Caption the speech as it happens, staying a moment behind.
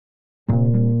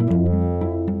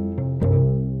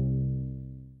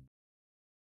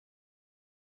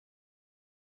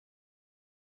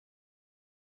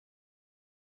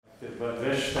Good. But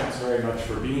Vish, thanks very much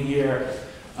for being here.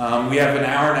 We have an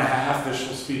hour and a half. Vish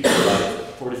will speak for like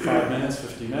 45 minutes,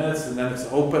 50 minutes, and then it's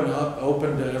open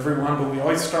to everyone. But we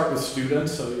always start with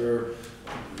students, so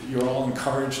you're all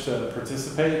encouraged to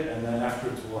participate, and then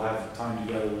afterwards we'll have time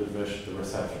together with Vish at the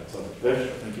reception. So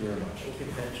Vish, thank you very much. Thank you,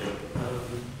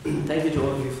 Patrick. Thank you to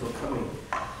all of you for coming.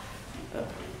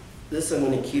 This I'm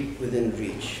going to keep within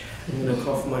reach. I'm going to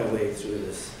cough my way through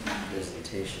this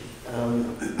presentation.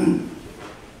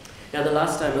 Now, the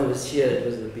last time I was here, it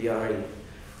was the BRE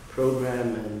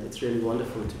program, and it's really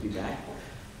wonderful to be back.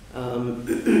 I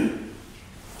think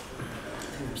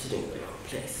I'm sitting in the wrong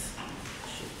place.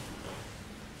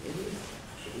 Maybe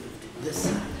I should move to this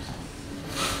side.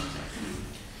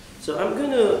 So I'm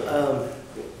going to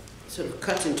sort of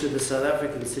cut into the South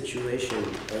African situation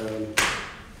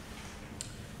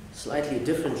slightly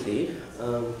differently.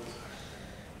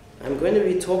 I'm going to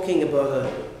be talking about a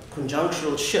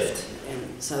conjunctural shift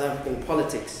in South African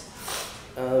politics.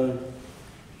 And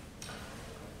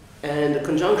a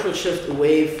conjunctural shift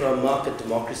away from market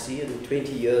democracy and over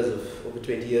 20 years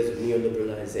of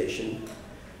neoliberalization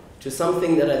to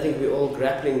something that I think we're all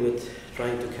grappling with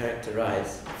trying to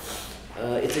characterize.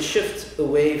 It's a shift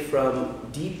away from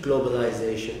deep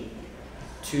globalization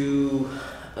to,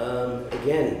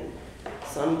 again,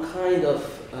 some kind of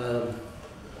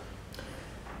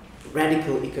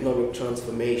radical economic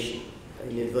transformation,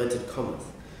 in inverted commas.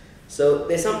 So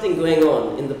there's something going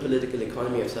on in the political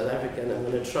economy of South Africa, and I'm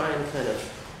going to try and kind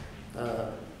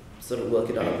of sort of work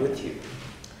it out with you.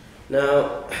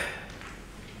 Now,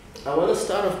 I want to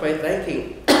start off by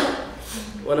thanking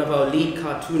one of our lead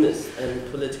cartoonists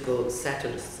and political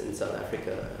satirists in South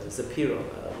Africa, Shapiro,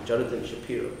 Jonathan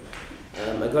Shapiro.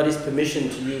 I got his permission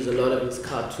to use a lot of his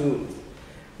cartoons.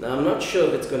 Now, I'm not sure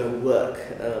if it's going to work.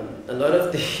 A lot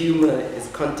of the humor is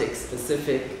context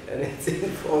specific, and it's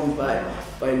informed by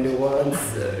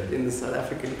nuance in the South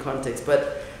African context.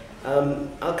 But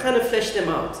I'll kind of flesh them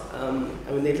out. I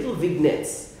mean, they're little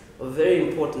vignettes of very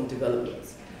important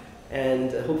developments.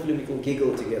 And hopefully we can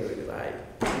giggle together, because I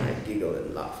giggle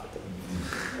and laugh at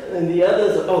them. And the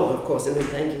others, of course, and then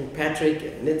thanking Patrick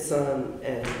and Nitsan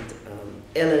and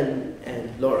Ellen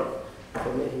and Laura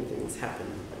for making things happen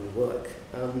and work.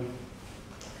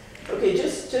 Okay,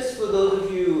 just for those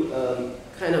of you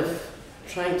kind of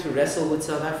trying to wrestle with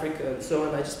South Africa and so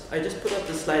on, I just put up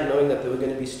this slide knowing that there were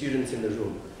going to be students in the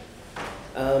room.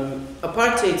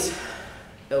 Apartheid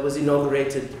was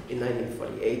inaugurated in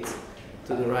 1948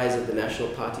 through the rise of the National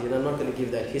Party, and I'm not going to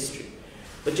give that history.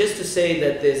 But just to say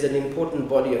that there's an important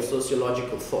body of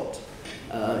sociological thought,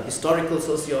 historical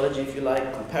sociology, if you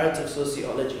like, comparative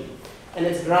sociology, and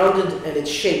it's grounded and it's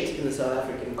shaped in the South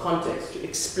African context to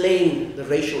explain the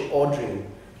racial ordering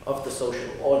of the social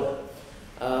order.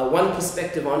 One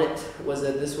perspective on it was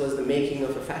that this was the making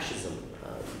of a fascism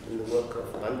in the work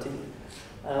of Bunting.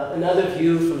 Another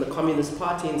view from the Communist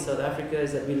Party in South Africa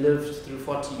is that we lived through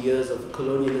 40 years of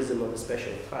colonialism of a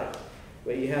special type,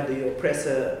 where you have the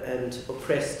oppressor and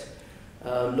oppressed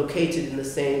located in the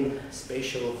same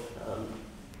spatial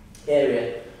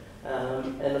area.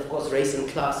 And of course, race and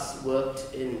class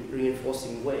worked in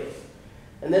reinforcing ways.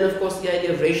 And then, of course, the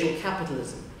idea of racial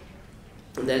capitalism,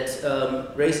 that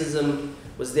racism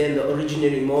was then the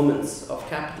originating moments of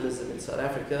capitalism in South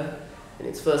Africa, in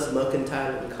its first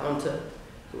mercantile encounter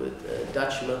with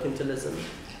Dutch mercantilism.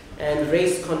 And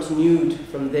race continued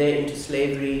from there into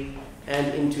slavery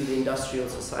and into the industrial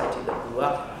society that grew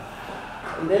up.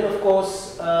 And then, of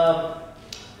course,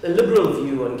 the liberal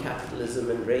view on capitalism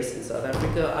and race in South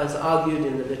Africa has argued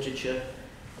in the literature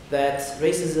that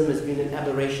racism has been an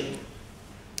aberration,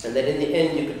 and that in the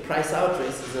end you could price out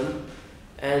racism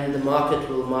and the market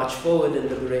will march forward and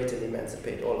liberate and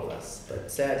emancipate all of us.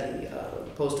 But sadly,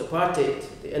 post-apartheid,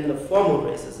 the end of formal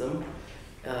racism,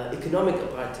 economic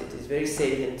apartheid is very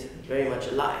salient, very much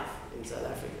alive in South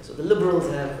Africa. So the liberals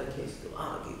have a case to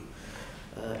argue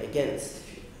against.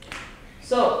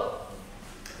 So,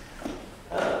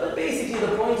 but basically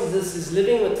the point is this, is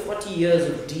living with 40 years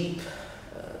of deep,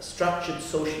 structured,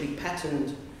 socially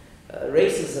patterned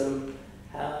racism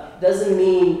doesn't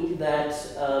mean that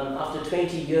after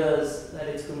 20 years that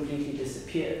it's completely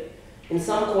disappeared. In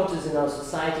some quarters in our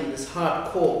society, this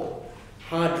hardcore,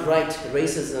 hard-right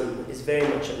racism is very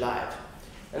much alive.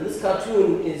 And this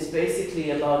cartoon is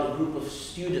basically about a group of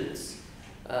students,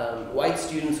 white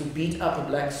students who beat up a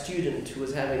black student who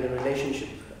was having a relationship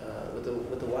with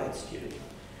a white student.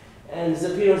 And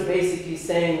Shapiro is basically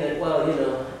saying that, well, you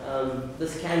know,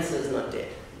 this cancer is not dead.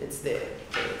 It's there.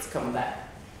 It's come back.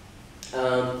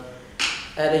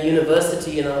 At a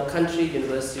university in our country,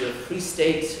 University of Free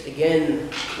State, again,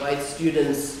 white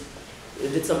students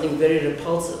did something very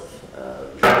repulsive.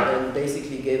 and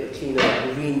basically gave a cleaner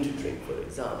urine to drink, for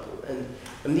example.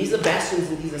 And these are bastions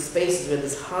and these are spaces where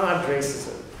this hard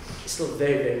racism is still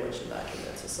very, very much alive in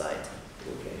that society.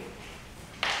 Okay.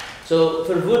 So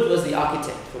Verwoerd was the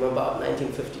architect from about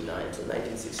 1959 to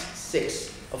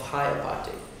 1966 of high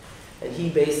apartheid. And he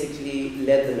basically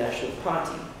led the National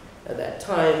Party at that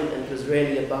time, and it was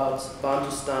really about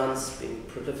Bantustans being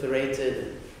proliferated,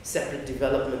 and separate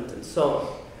development, and so on.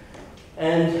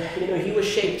 And he was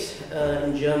shaped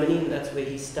in Germany, and that's where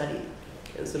he studied.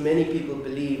 And so many people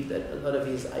believe that a lot of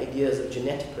his ideas of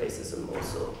genetic racism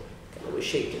also kind of were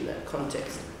shaped in that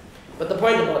context. But the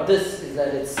point about this is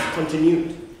that it's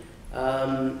continued.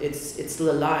 It's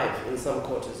still alive in some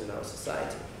quarters in our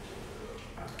society.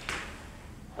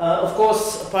 Of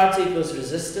course, apartheid was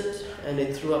resisted, and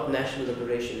it threw up national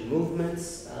liberation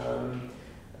movements.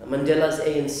 Mandela's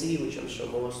ANC, which I'm sure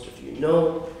most of you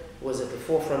know, was at the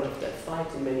forefront of that fight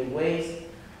in many ways.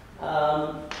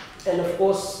 And of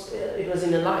course, it was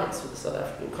in alliance with the South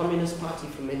African Communist Party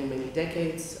for many, many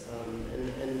decades,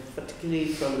 and particularly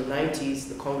from the 90s,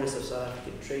 the Congress of South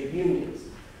African Trade Unions.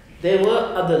 There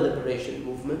were other liberation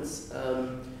movements.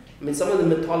 Some of the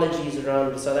mythologies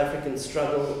around the South African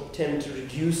struggle tend to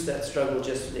reduce that struggle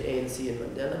just to the ANC and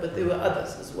Mandela, but there were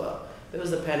others as well. There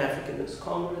was the Pan-Africanist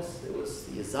Congress, there was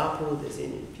the ZAPU, the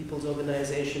Indian People's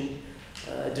Organization,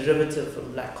 a derivative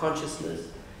from Black Consciousness.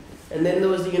 And then there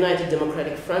was the United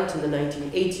Democratic Front in the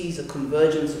 1980s, a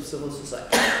convergence of civil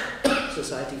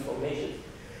society formation.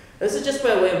 This is just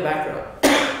by way of background.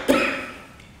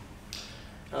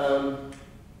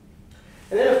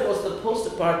 And then, of course, the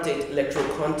post-apartheid electoral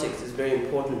context is very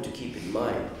important to keep in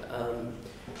mind.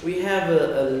 We have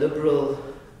a liberal,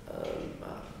 I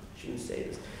shouldn't say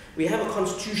this, we have a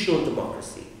constitutional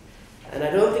democracy. And I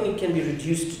don't think it can be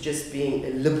reduced to just being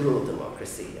a liberal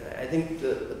democracy. I think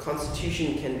the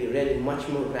Constitution can be read in much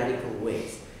more radical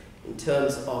ways in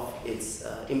terms of its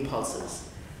impulses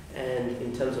and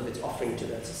in terms of its offering to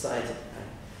that society.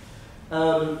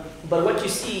 But what you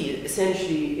see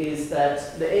essentially is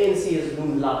that the ANC has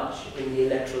loomed large in the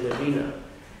electoral arena.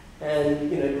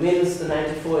 And it wins the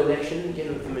 94 election,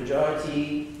 again with the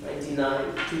majority,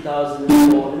 99,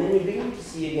 2004, and then you begin to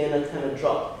see again a kind of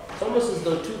drop. It's almost as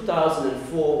though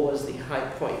 2004 was the high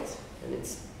point, and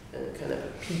it's kind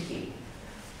of peaking.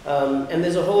 And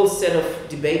there's a whole set of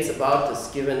debates about this,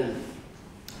 given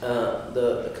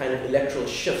the kind of electoral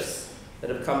shifts that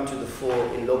have come to the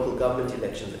fore in local government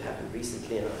elections that happened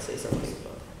recently, and I'll say something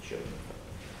about that, sure.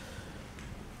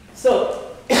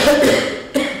 So,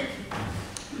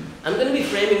 I'm going to be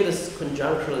framing this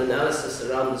conjunctural analysis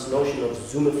around this notion of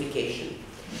Zumification.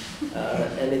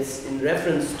 And it's in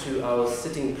reference to our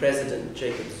sitting president,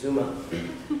 Jacob Zuma.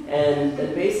 And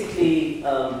basically,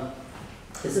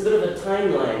 there's a bit of a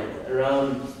timeline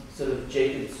around sort of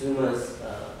Jacob Zuma's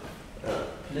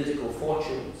political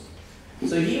fortunes.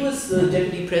 So he was the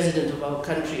deputy president of our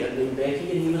country under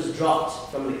Mbeki, and he was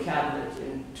dropped from the cabinet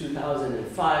in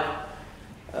 2005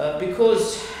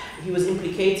 because he was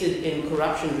implicated in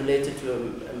corruption related to a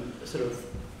sort of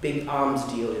big arms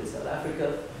deal in South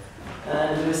Africa.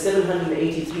 And there were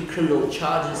 783 criminal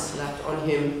charges slapped on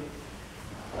him.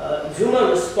 Zuma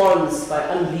responds by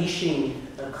unleashing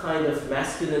a kind of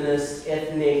masculinist,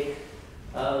 ethnic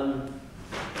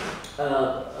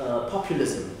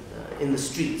populism in the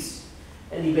streets.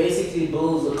 And he basically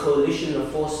builds a coalition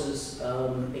of forces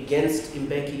against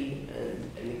Mbeki and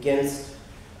against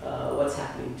what's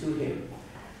happening to him.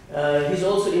 He's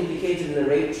also implicated in a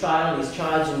rape trial. He's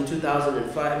charged in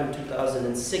 2005 and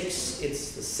 2006.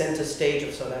 It's the center stage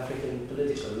of South African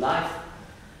political life.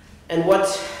 And what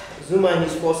Zuma and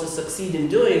his forces succeed in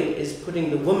doing is putting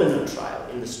the women on trial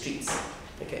in the streets.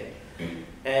 Okay.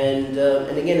 And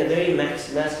again, a very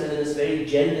masculinist, very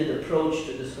gendered approach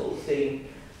to this whole thing.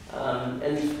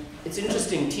 And it's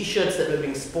interesting, T-shirts that were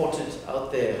being sported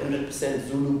out there, 100%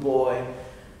 Zulu boy.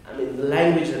 I mean, the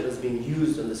language that was being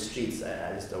used on the streets,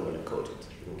 I just don't want to quote it.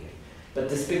 Okay. But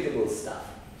despicable stuff.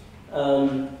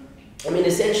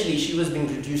 Essentially, she was being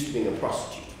reduced to being a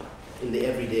prostitute in the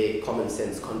everyday common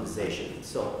sense conversation and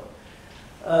so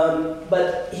on.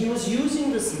 But he was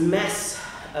using this mass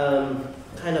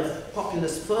kind of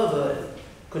populist fervor,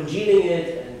 congealing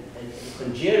it and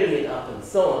conjuring it up and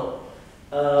so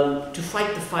on, to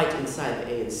fight the fight inside the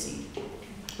ANC.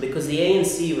 Because the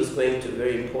ANC was going to a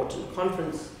very important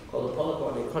conference called the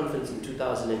Polokwane Conference in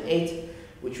 2008,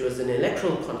 which was an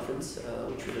electoral conference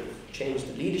which would have changed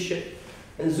the leadership.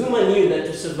 And Zuma knew that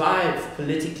to survive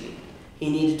politically, he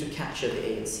needed to capture the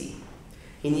ANC.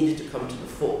 He needed to come to the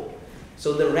fore.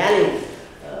 So the rallying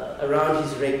around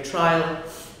his rape trial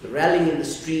rallying in the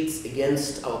streets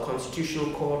against our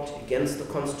constitutional court, against the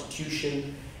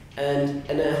constitution, and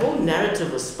a whole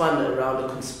narrative was spun around a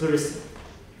conspiracy.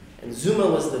 And Zuma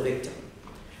was the victim.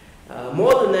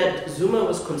 More than that, Zuma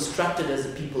was constructed as a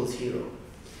people's hero.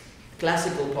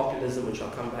 Classical populism, which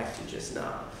I'll come back to just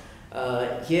now.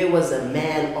 Here was a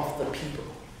man of the people.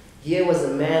 Here was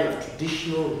a man of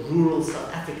traditional rural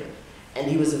South Africa. And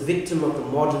he was a victim of the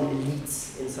modern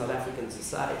elites in South African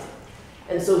society.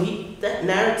 And so that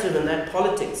narrative and that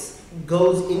politics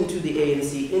goes into the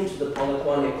ANC, into the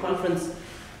Polokwane conference,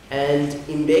 and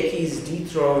Mbeki is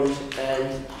dethroned,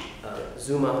 and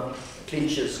Zuma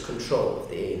clinches control of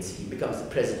the ANC. He becomes the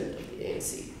president of the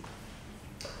ANC.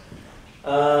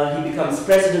 He becomes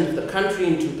president of the country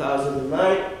in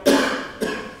 2009.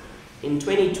 In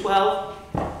 2012,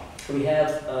 we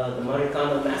have the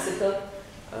Marikana massacre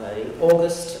in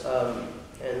August,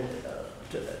 and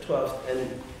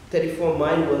 34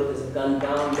 mine workers are gunned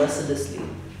down mercilessly.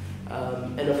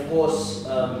 And of course,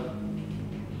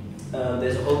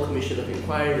 there's a whole commission of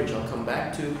inquiry, which I'll come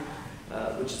back to,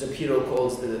 which Zapiro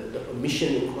calls the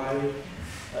omission inquiry.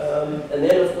 And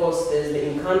then, of course, there's the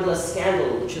Nkandla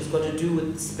scandal, which has got to do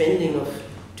with the spending of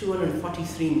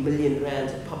 243 million rand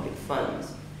of public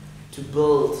funds to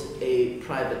build a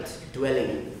private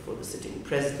dwelling for the sitting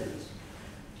president.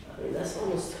 I mean, that's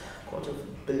almost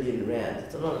 $250 million rand.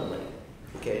 It's a lot of money.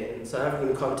 Okay, in South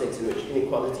African context in which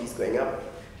inequality is going up,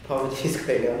 poverty is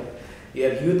going up, you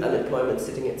have youth unemployment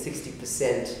sitting at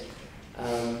 60%.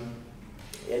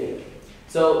 Anyway,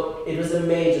 so it was a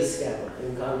major scandal, the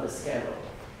Nkandla scandal.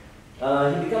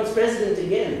 He becomes president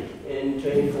again in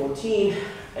 2014,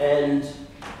 and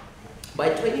by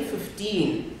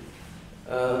 2015,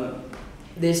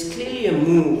 there's clearly a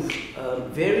move.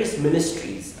 Various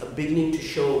ministries are beginning to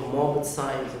show morbid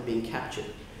signs of being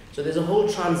captured. So there's a whole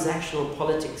transactional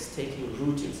politics taking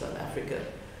root in South Africa,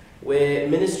 where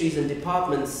ministries and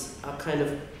departments are kind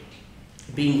of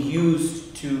being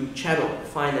used to channel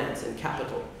finance and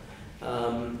capital.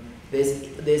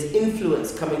 There's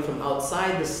influence coming from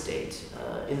outside the state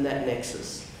in that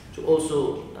nexus to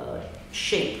also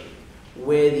shape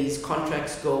where these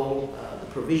contracts go, the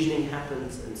provisioning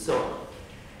happens, and so on.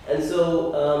 And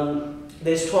so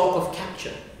there's talk of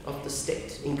capture of the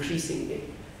state increasingly.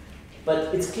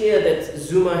 But it's clear that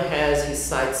Zuma has his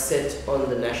sights set on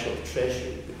the National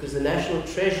Treasury, because the National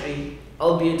Treasury,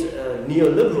 albeit a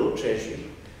neoliberal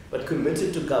treasury, but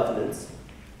committed to governance,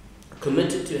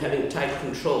 committed to having tight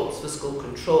controls, fiscal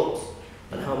controls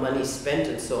on how money is spent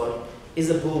and so on,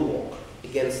 is a bulwark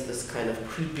against this kind of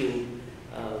creeping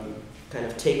kind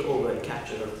of takeover and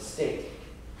capture of the state.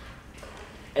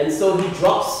 And so he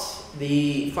drops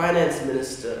the finance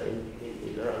minister in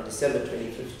around December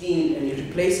 2015, and he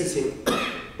replaces him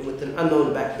with an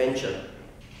unknown backbencher.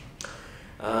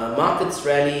 Markets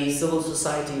rally, civil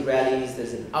society rallies,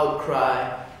 there's an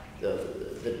outcry,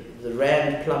 the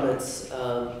rand plummets,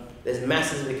 there's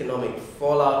massive economic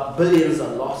fallout, billions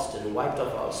are lost and wiped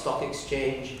off our stock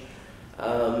exchange,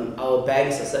 our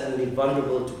banks are suddenly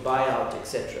vulnerable to buyout,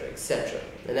 etc., etc.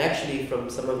 And actually, from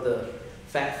some of the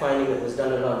fact-finding that was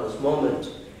done around this moment,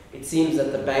 it seems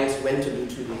that the banks went to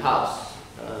the House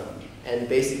and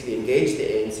basically engaged the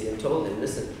ANC and told them,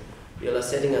 listen, you are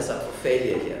setting us up for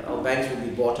failure here. Our banks will be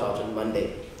bought out on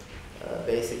Monday,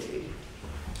 basically.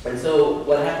 And so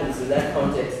what happens in that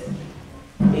context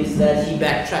is that he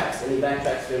backtracks, and he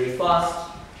backtracks very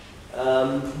fast.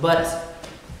 But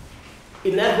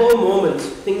in that whole moment,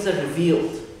 things are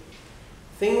revealed.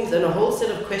 Things and a whole set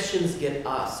of questions get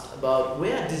asked about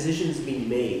where are decisions being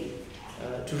made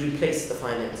to replace the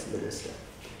finance minister.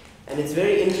 And it's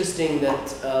very interesting that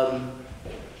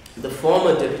the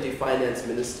former deputy finance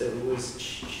minister, who was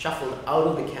shuffled out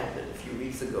of the cabinet a few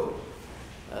weeks ago,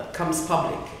 comes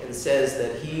public and says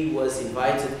that he was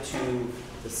invited to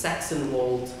the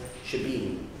Saxonwald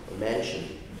Shebeen, a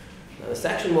mansion. Now, the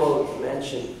Saxonwald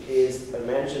mansion is a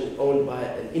mansion owned by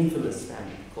an infamous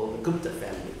family called the Gupta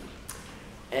family.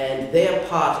 And they are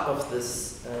part of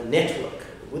this network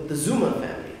with the Zuma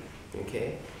family,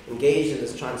 okay, engaged in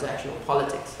this transactional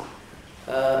politics.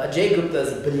 Ajay Gupta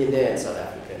is a billionaire in South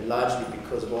Africa, largely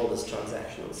because of all this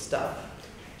transactional stuff.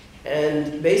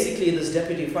 And basically, this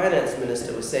deputy finance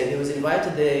minister was saying he was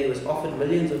invited there, he was offered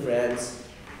millions of rands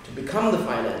to become the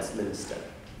finance minister.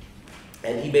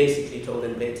 And he basically told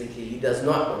them blatantly he does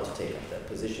not want to take up that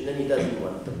position, and he doesn't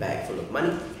want the bag full of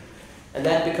money. And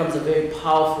that becomes a very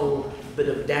powerful bit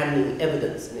of damning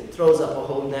evidence, and it throws up a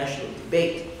whole national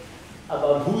debate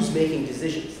about who's making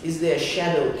decisions. Is there a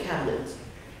shadow cabinet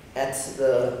at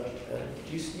the,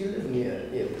 you live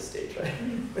near the state, right?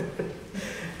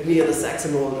 near the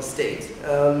Saxon-Walden state.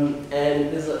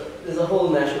 And there's a whole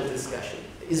national discussion.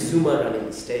 Is Zuma running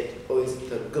the state, or is it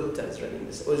the Guptas running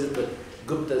this, or is it the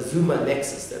Gupta-Zuma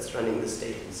nexus that's running the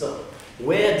state, and so on?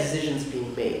 Where are decisions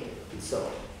being made, and so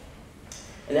on?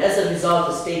 And as a result,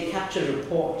 the state capture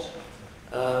report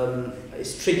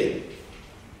is triggered.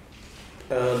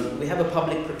 We have a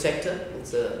public protector.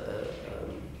 It's a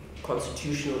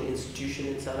constitutional institution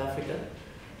in South Africa.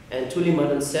 And Thuli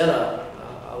Madonsela,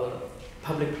 our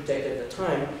public protector at the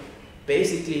time,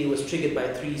 basically was triggered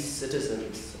by 3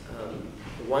 citizens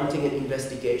wanting an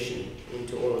investigation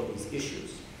into all of these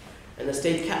issues. And the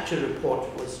state capture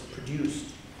report was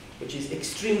produced, which is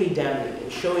extremely damning in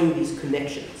showing these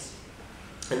connections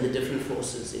and the different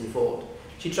forces involved.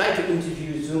 She tried to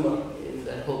interview Zuma in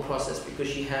that whole process because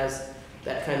she has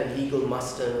that kind of legal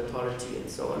muster and authority and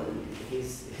so on. And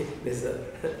there's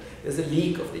a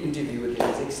leak of the interview with him.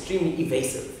 It's extremely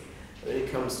evasive when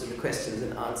it comes to the questions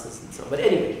and answers and so on. But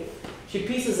anyway, she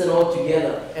pieces it all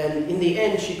together, and in the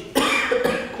end she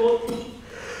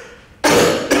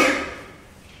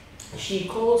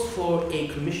calls for a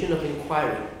commission of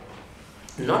inquiry,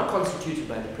 not constituted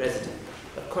by the president,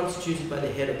 but constituted by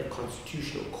the head of the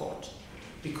Constitutional Court,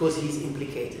 because he's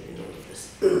implicated in all of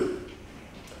this.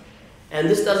 And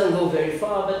this doesn't go very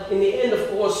far, but in the end, of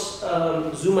course,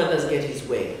 Zuma does get his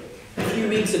way. A few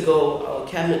weeks ago, our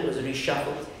cabinet was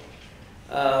reshuffled.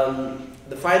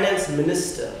 The finance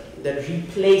minister that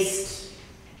replaced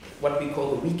what we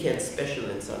call the weekend special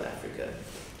in South Africa,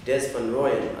 Des van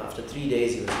Rooyen, after 3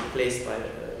 days he was replaced by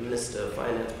Minister of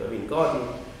Finance, Pravin Gordhan,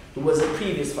 who was a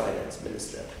previous finance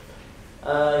minister.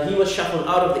 He was shuffled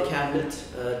out of the cabinet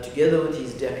together with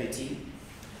his deputy,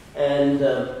 and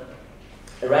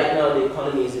right now the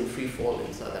economy is in free fall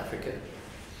in South Africa.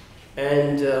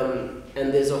 And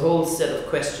there's a whole set of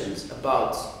questions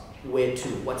about where to,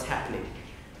 what's happening.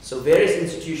 So various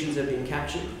institutions have been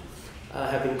captured,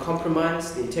 have been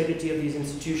compromised, the integrity of these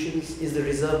institutions. Is the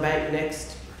Reserve Bank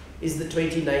next? Is the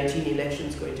 2019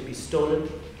 elections going to be stolen?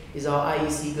 Is our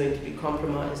IEC going to be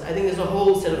compromised? I think there's a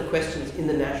whole set of questions in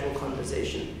the national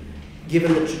conversation,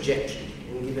 given the trajectory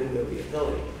and given where we are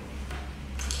going.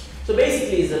 So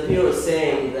basically, Zapiro is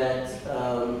saying that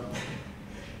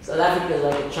South Africa is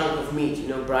like a chunk of meat. You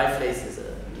know, braai is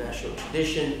a national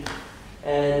tradition.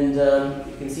 And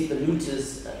you can see the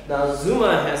looters. Now,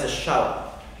 Zuma has a shower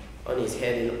on his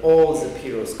head in all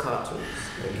Zapiro's cartoons,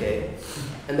 okay?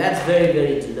 And that's very,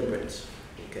 very deliberate,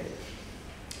 okay?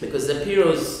 Because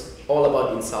Zapiro's all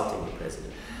about insulting the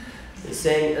president. He's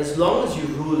saying, as long as you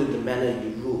rule in the manner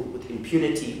you rule, with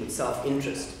impunity, with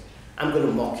self-interest, I'm going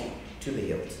to mock you to the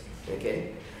hilt,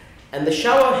 okay? And the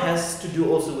shower has to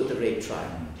do also with the rape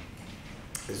trial.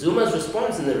 Zuma's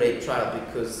response in the rape trial,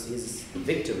 because his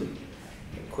victim,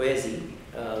 Kwezi,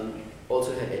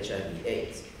 also had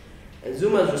HIV/AIDS. And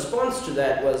Zuma's response to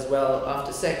that was, well,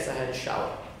 after sex, I had a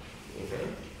shower. Okay?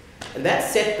 And that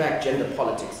set back gender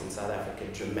politics in South Africa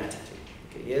dramatically.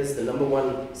 Okay? Here's the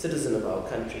 #1 citizen of our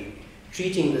country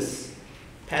treating this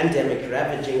pandemic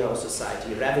ravaging our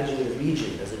society, ravaging the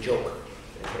region as a joke.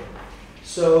 Okay?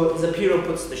 So Zapiro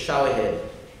puts the shower head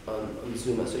on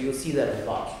Zuma. So you'll see that a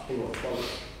lot in what follows.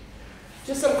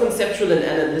 Just some conceptual and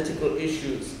analytical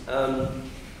issues.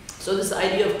 So this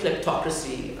idea of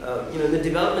kleptocracy, you know, in the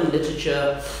development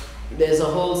literature, there's a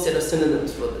whole set of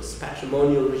synonyms for this: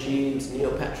 patrimonial regimes,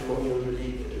 neo-patrimonial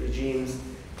regimes,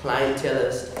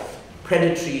 clientelist,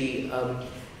 predatory,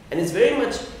 and it's very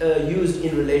much used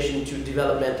in relation to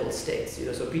developmental states. You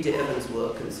know, so Peter Evans'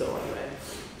 work and so on, right?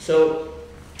 So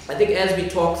I think as we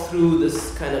talk through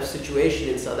this kind of situation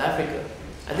in South Africa,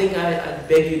 I think I'd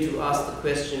beg you to ask the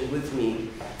question with me: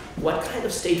 what kind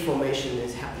of state formation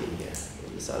is happening here?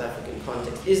 South African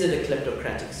context. Is it a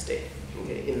kleptocratic state,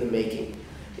 okay, in the making?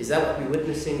 Is that what we're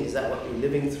witnessing? Is that what we're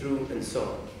living through? And so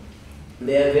on.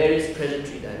 There are various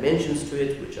predatory dimensions to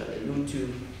it, which I allude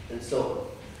to, and so on.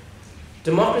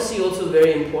 Democracy, also a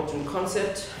very important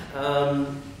concept,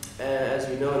 as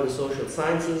we know in the social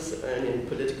sciences and in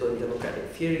political and democratic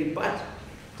theory, but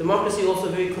democracy also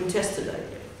a very contested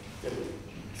idea.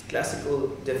 Its classical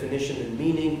definition and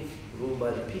meaning, ruled by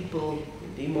the people,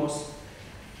 demos.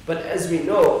 But as we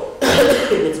know,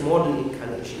 in its modern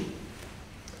incarnation,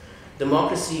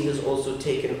 democracy has also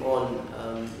taken on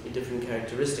different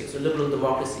characteristics. So liberal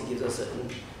democracy gives us certain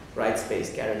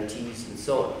rights-based guarantees and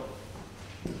so on.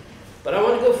 But I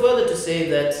want to go further to say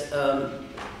that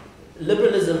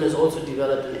liberalism has also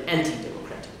developed an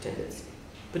anti-democratic tendency,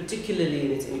 particularly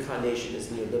in its incarnation as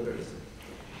neoliberalism,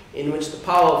 in which the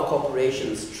power of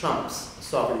corporations trumps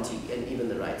sovereignty and even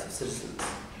the rights of citizens.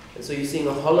 And so you're seeing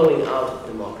a hollowing out of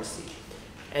democracy.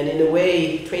 And in a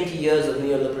way, 20 years of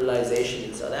neoliberalization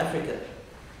in South Africa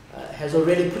has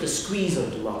already put a squeeze on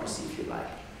democracy, if you like.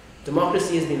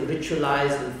 Democracy has been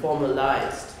ritualized and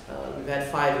formalized. We've had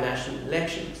 5 national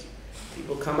elections.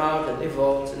 People come out and they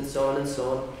vote and so on and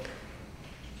so on.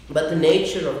 But the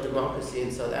nature of democracy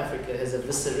in South Africa has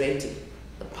eviscerated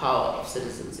the power of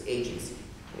citizens' agency.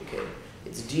 Okay?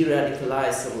 It's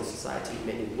de-radicalized civil society in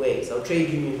many ways. Our trade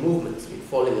union movement's been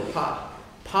falling apart.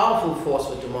 Powerful force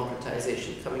for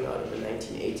democratization coming out of the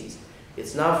 1980s.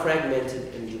 It's now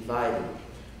fragmented and divided.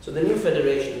 So the new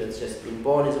federation that's just been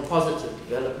born is a positive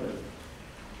development.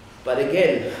 But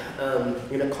again,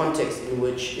 in a context in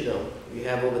which, you know, we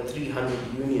have over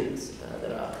 300 unions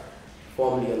that are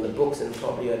formally on the books and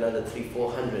probably another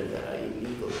 300-400 that are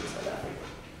illegal in South Africa.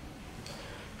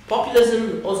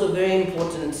 Populism, also a very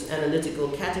important analytical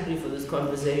category for this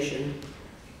conversation.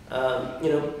 You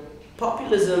know,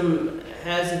 populism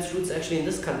has its roots actually in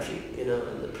this country, you know,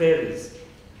 in the prairies.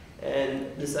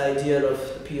 And this idea of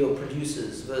the PO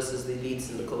producers versus the elites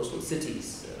in the coastal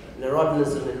cities.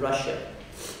 Narodnism in Russia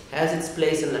has its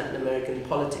place in Latin American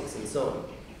politics and so on.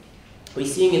 We're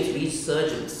seeing its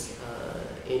resurgence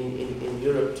in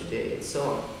Europe today and so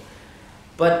on.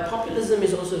 But populism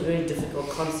is also a very difficult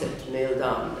concept to nail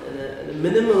down. And a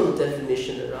minimal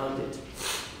definition around it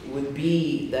would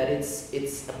be that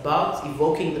it's about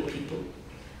evoking the people.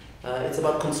 It's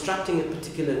about constructing a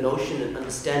particular notion and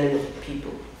understanding of the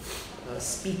people,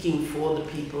 speaking for the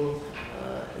people,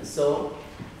 and so on.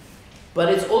 But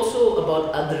it's also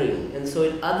about othering, and so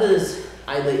it others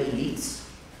either elites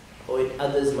or it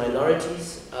others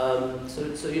minorities.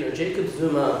 So you know, Jacob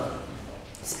Zuma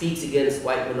speaks against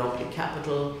white monopoly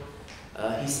capital.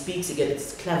 He speaks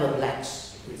against clever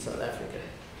blacks in South Africa.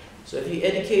 So if you're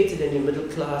educated and you're middle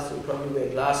class and probably wear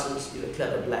glasses, you're a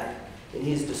clever black in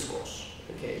his discourse,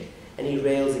 okay? And he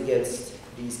rails against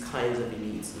these kinds of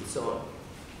elites and so on.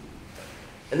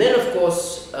 And then, of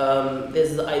course,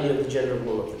 there's the idea of the general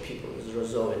will of the people, the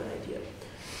Rousseauian idea.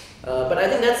 But I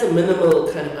think that's a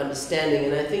minimal kind of understanding,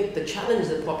 and I think the challenge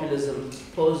that populism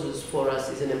poses for us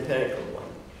is an empirical one.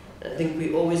 And I think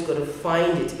we always got to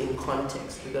find it in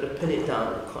context. We've got to pin it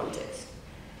down in context.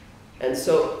 And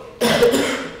so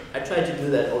I tried to do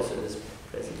that also in this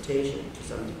presentation to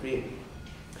some degree.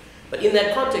 But in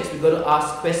that context, we've got to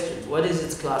ask questions. What is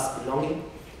its class belonging?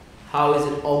 How is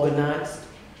it organized?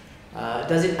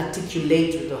 Does it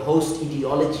articulate with a host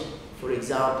ideology, for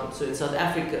example? So in South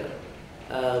Africa,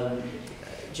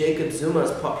 Jacob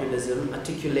Zuma's populism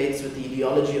articulates with the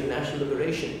ideology of national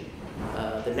liberation,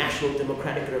 the national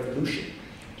democratic revolution.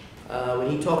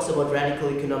 When he talks about radical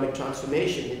economic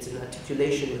transformation, it's an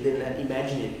articulation within that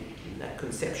imaginary, that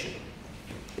conception,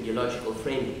 ideological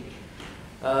framing.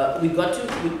 We've got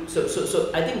to,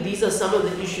 so I think these are some of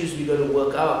the issues we've got to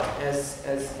work out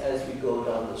as we go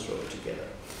down this road together.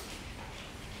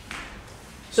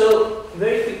 So,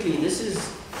 very quickly, this is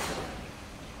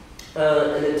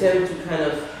an attempt to kind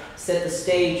of set the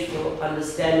stage for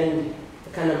understanding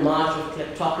the kind of march of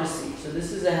kleptocracy. So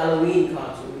this is a Halloween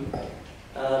cartoon.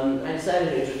 I decided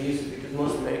to introduce it because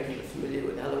most Americans are familiar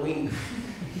with Halloween.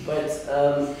 But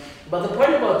the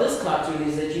point about this cartoon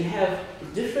is that you have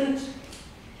different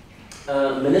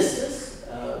ministers,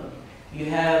 you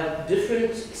have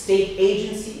different state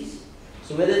agencies.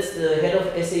 So whether it's the head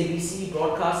of SABC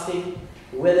Broadcasting,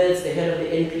 whether it's the head of the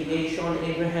NPA, Sean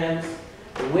Abrahams,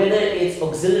 whether it's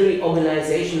auxiliary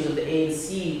organizations of the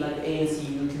ANC, like the ANC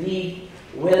Youth League,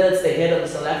 whether it's the head of the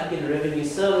South African Revenue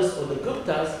Service or the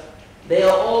Guptas, they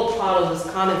are all part of this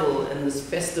carnival and this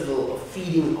festival of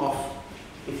feeding off,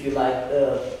 if you like,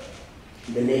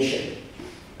 the nation.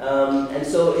 And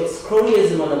so it's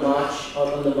cronyism on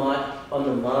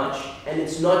the march, and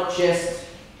it's not just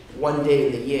one day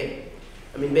in the year.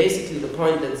 I mean, basically the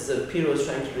point that Piro is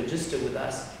trying to register with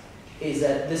us is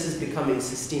that this is becoming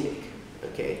systemic,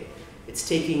 okay?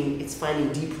 It's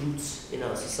finding deep roots in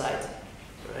our society,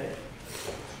 right?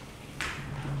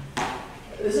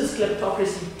 This is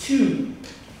kleptocracy 2,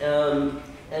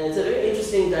 and it's a very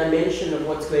interesting dimension of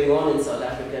what's going on in South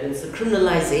Africa, and it's the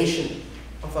criminalization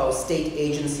of our state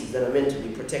agencies that are meant to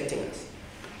be protecting us.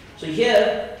 So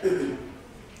here,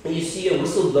 you see a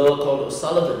whistleblower called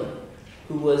O'Sullivan,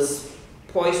 who was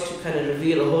poised to kind of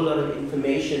reveal a whole lot of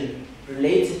information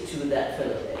related to that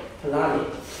fellow there, Palani,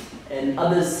 and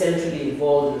others centrally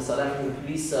involved in the South African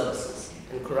police services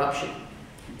and corruption.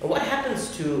 And what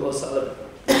happens to O'Sullivan?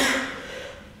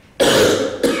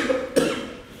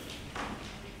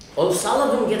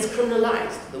 O'Sullivan gets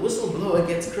criminalized. The whistleblower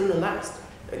gets criminalized.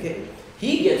 Okay?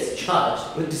 He gets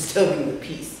charged with disturbing the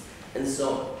peace and so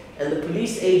on. And the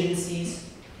police agencies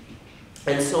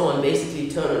and so on basically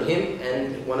turn on him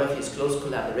and one of his close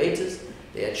collaborators.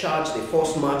 They are charged, they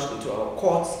force marched into our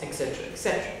courts, etc.,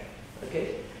 etc.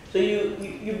 Okay? So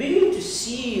you begin to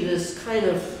see this kind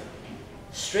of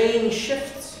strange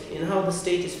shift in how the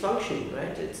state is functioning,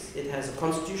 right? It has a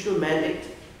constitutional mandate.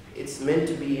 It's meant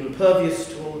to be impervious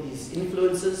to all these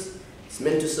influences. It's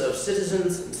meant to serve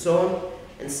citizens and so on.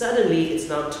 And suddenly it's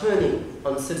now turning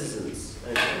on citizens.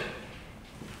 Okay?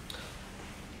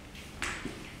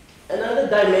 Another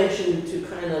dimension to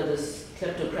kind of this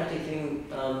kleptocratic thing,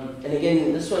 and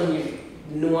again, this one, the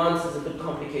nuance is a bit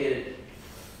complicated.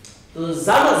 The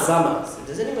zama-zamas.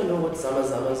 Does anyone know what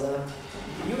zama-zamas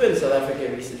are? You were in South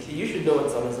Africa recently. You should know what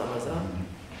zama-zamas are.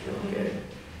 Okay.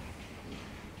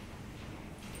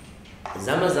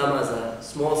 Zama-zamas are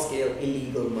small-scale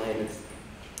illegal miners.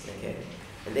 Okay.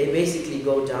 And they basically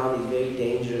go down these very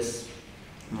dangerous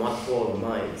mothball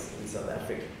mines in South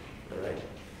Africa. All right.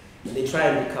 And they try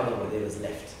and recover whatever's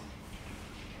left.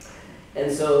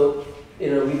 And so,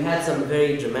 we've had some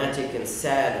very dramatic and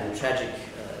sad and tragic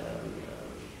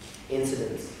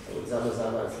incidents with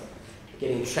zama-zamas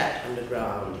getting trapped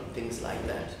underground and things like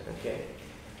that. Okay.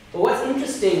 But what's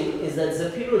interesting is that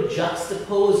Zapiro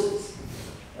juxtaposes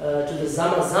to the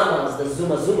zama-zamas, the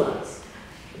zuma-zumas,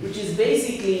 which is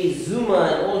basically Zuma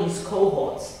and all his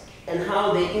cohorts, and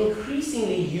how they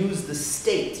increasingly use the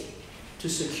state to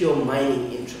secure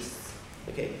mining interests,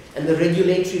 okay? And the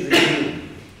regulatory regime,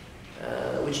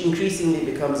 which increasingly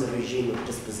becomes a regime of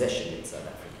dispossession in South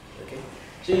Africa, okay?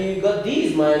 So you've got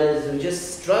these miners who are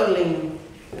just struggling,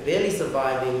 barely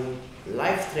surviving,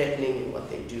 life-threatening in what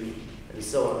they do, and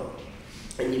so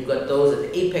on. And you've got those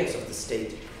at the apex of the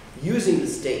state, using the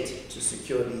state to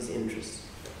secure these interests.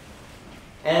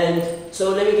 And so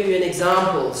let me give you an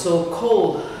example. So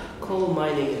coal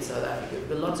mining in South Africa, we've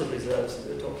got lots of reserves,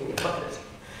 we're talking about it.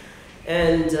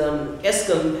 And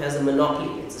Eskom has a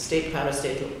monopoly. It's a state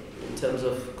parastatal in terms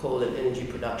of coal and energy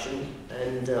production.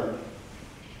 And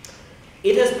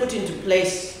it has put into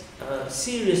place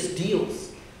serious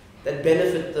deals that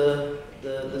benefit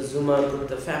the Zuma group,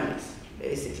 the families,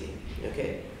 basically,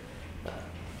 okay?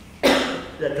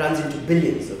 That runs into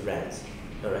billions of rands,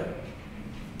 all right?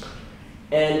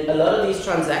 And a lot of these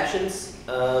transactions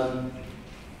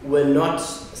were not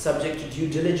subject to due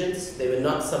diligence. They were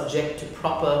not subject to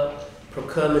proper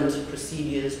procurement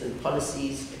procedures and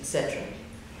policies, etc.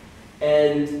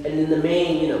 And in the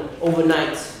main,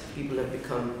 overnight, people have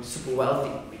become super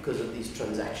wealthy because of these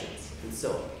transactions and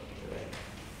so on. Right?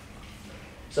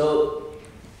 So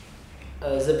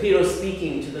Zapiro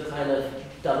speaking to the kind of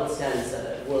double standards that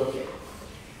are at work here.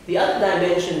 The other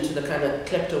dimension to the kind of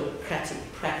kleptocratic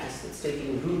practice that's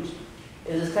taking root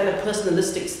is this kind of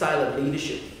personalistic style of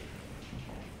leadership,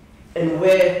 and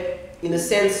where, in a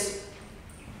sense,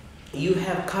 you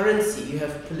have currency, you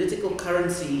have political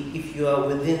currency if you are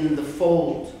within the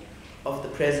fold of the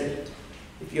president,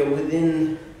 if you're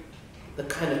within the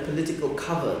kind of political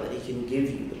cover that he can give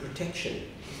you, the protection,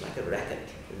 it's like a racket.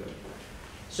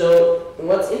 So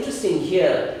what's interesting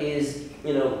here is,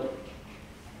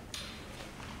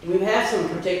 we have some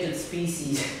protected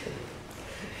species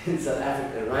in South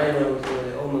Africa. Rhinos,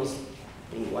 they're almost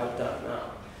being wiped out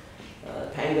now.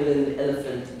 Pangolin,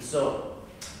 elephant, and so on.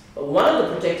 But one of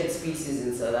the protected species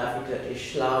in South Africa is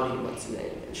Hlaudi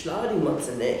Motsoeneng. And Hlaudi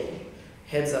Motsoeneng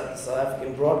heads up the South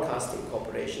African Broadcasting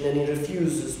Corporation, and he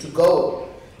refuses to go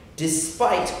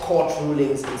despite court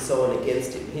rulings and so on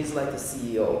against him. He's like the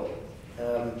CEO.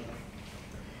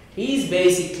 He's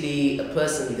basically a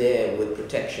person there with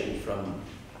protection from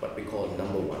what we call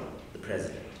number one, the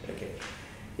president. Okay,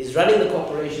 he's running the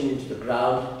corporation into the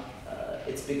ground.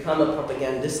 It's become a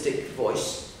propagandistic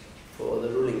voice for the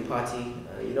ruling party.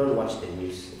 You don't watch the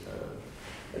news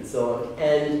and so on.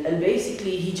 And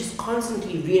basically, he just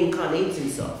constantly reincarnates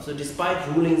himself. So despite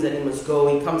rulings that he must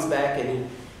go, he comes back and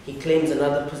he claims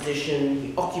another position.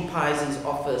 He occupies his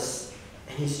office,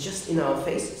 and he's just in our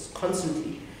faces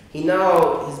constantly. He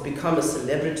now has become a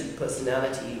celebrity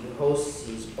personality who hosts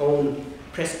his own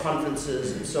press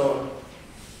conferences and so on.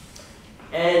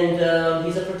 And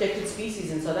he's a protected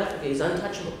species in South Africa. He's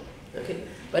untouchable. Okay,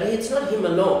 but it's not him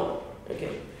alone.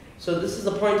 Okay, so this is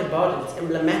the point about it. It's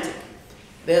emblematic.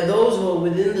 There are those who are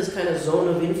within this kind of zone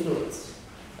of influence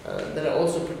that are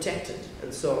also protected,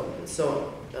 and so on and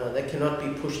so on. That cannot be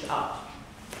pushed out.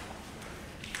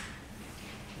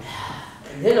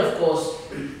 And then, of course,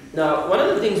 now one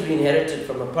of the things we inherited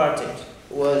from apartheid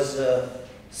was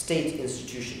state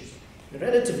institutions,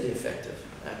 relatively effective,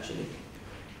 actually.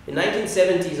 In the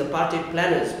 1970s, apartheid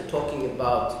planners were talking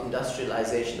about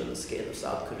industrialization on the scale of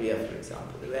South Korea, for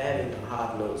example. They were having a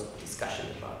hard-nosed discussion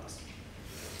about this.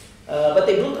 But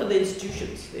they built other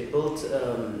institutions. They built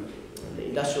the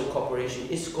Industrial Corporation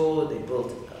ISCO. They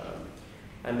built,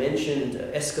 I mentioned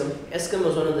Eskom. Eskom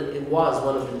was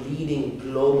one of the leading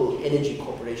global energy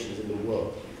corporations in the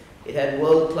world. It had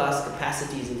world-class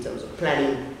capacities in terms of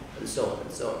planning and so on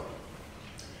and so on.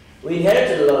 We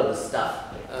inherited a lot of this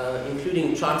stuff,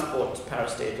 including transport,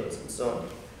 parastatals, and so on.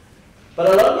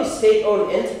 But a lot of these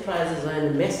state-owned enterprises are in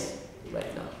a mess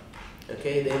right now.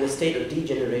 Okay, they're in a state of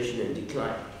degeneration and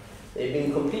decline. They've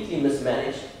been completely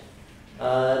mismanaged.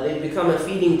 They've become a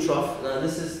feeding trough. Now,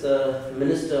 this is the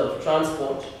Minister of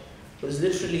Transport, who has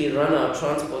literally run our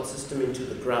transport system into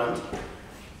the ground.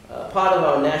 Part of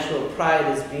our national pride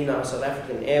has been our South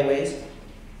African Airways.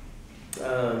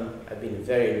 I've been a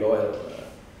very loyal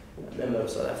member of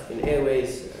South African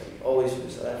Airways, always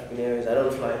with South African Airways. I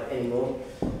don't fly anymore.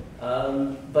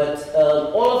 But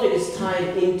all of it is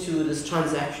tied into this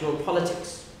transactional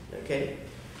politics, okay?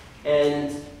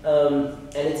 And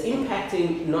it's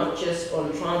impacting not just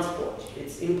on transport,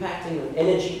 it's impacting on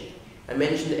energy. I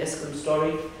mentioned the Eskom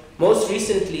story. Most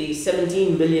recently,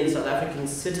 17 million South African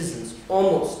citizens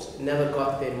almost never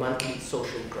got their monthly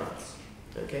social grants,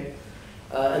 okay?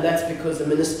 And that's because the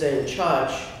minister in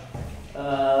charge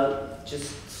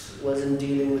just wasn't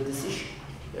dealing with this issue,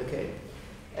 okay?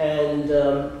 And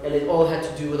it all had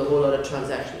to do with a whole lot of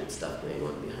transactional stuff going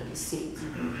on behind the scenes.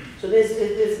 So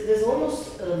there's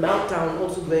almost a meltdown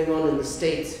also going on in the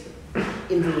States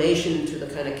in relation to the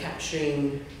kind of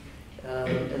capturing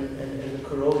and the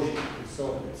corrosion and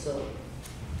so on and so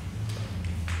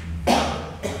on.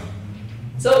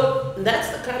 So that's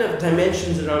the kind of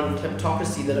dimensions around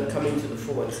kleptocracy that are coming to the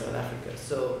fore in South Africa.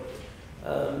 So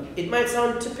it might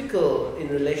sound typical in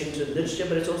relation to literature,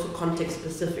 but it's also context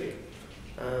specific.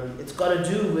 It's got to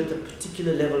do with a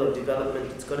particular level of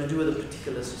development. It's got to do with a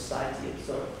particular society and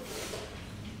so on.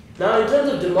 Now, in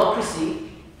terms of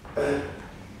democracy,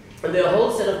 there are a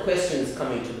whole set of questions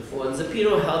coming to the fore, and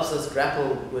Zapiro helps us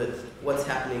grapple with what's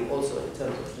happening also in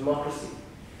terms of democracy.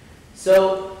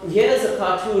 So here's a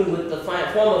cartoon with the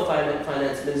former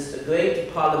finance minister going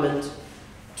to parliament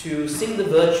to sing the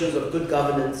virtues of good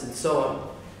governance and so on.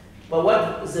 But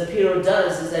what Zapiro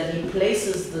does is that he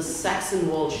places the Saxon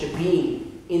wall shebeen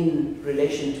in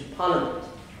relation to parliament.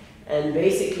 And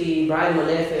basically, Brian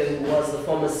Molefe, who was the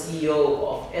former CEO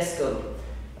of Eskom,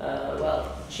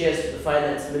 well, cheers to the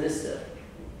finance minister.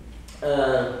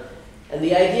 And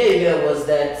the idea here was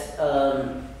that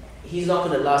he's not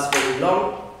going to last very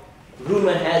long.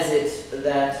 Rumor has it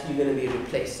that you're going to be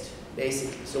replaced,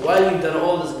 basically. So while you've done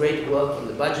all this great work on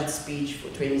the budget speech for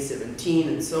 2017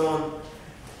 and so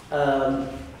on,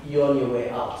 you're on your way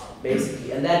out,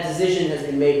 basically. And that decision has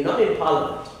been made not in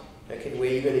Parliament, okay, where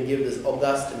you're going to give this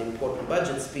august and important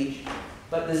budget speech,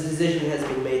 but this decision has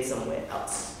been made somewhere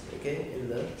else, okay, in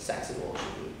the Saxon wall.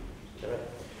 All right.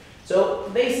 So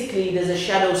basically, there's a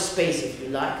shadow space, if you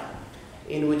like,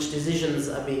 in which decisions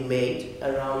are being made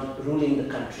around ruling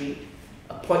the country,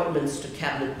 appointments to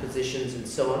cabinet positions, and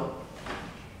so on.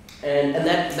 And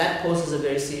that poses a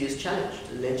very serious challenge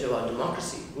to the nature of our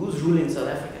democracy. Who's ruling South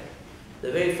Africa?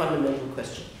 The very fundamental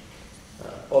question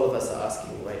all of us are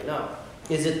asking right now.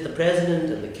 Is it the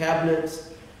president and the cabinet,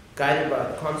 guided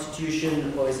by the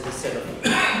constitution, or is it a set of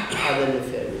other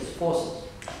nefarious forces?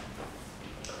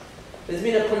 There's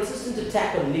been a consistent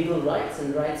attack on legal rights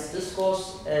and rights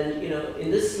discourse, and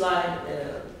in this slide,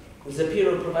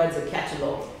 Zapiro provides a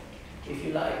catalogue, if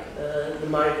you like. The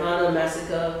Marikana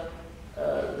massacre,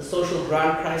 the social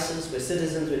grant crisis, where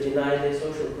citizens were denied their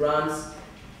social grants.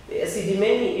 The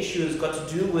Esidimeni issue has got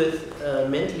to do with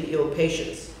mentally ill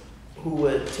patients who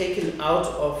were taken out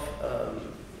of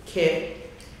care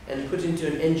and put into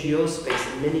an NGO space,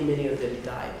 and many of them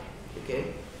died.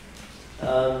 Okay,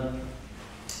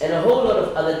 and a whole lot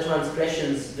of other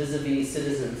transgressions vis-a-vis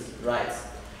citizens' rights.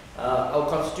 Our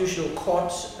constitutional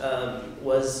court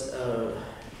was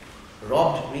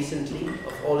robbed recently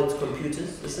of all its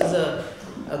computers. This is a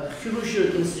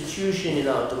crucial institution in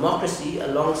our democracy,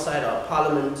 alongside our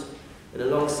parliament and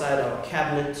alongside our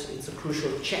cabinet. It's a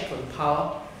crucial check on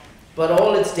power. But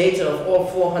all its data of all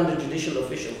 400 judicial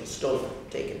officials was stolen,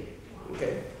 taken.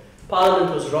 Okay.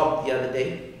 Parliament was robbed the other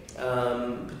day,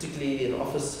 particularly in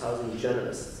office housing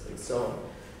journalists and so on.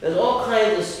 There's all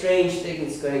kinds of strange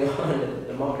things going on in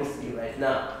democracy right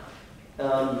now.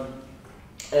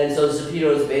 And so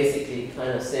Zapiro is basically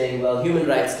kind of saying, well, Human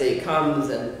Rights Day comes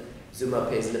and Zuma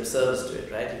pays lip service to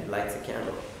it, right? He lights a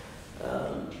candle.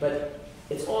 But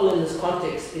it's all in this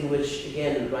context in which,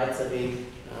 again, rights are being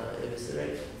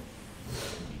eviscerated.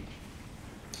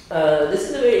 This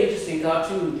is a very interesting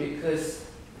cartoon because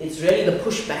it's really the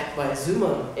pushback by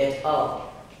Zuma et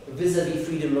al. Vis-a-vis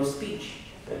freedom of speech.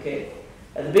 Okay.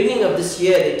 At the beginning of this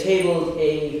year, they tabled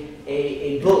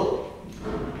a bill,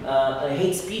 a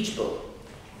hate speech bill.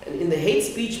 And in the hate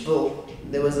speech bill,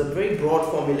 there was a very broad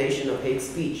formulation of hate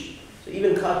speech. So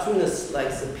even cartoonists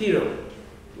like Sapiro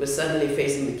were suddenly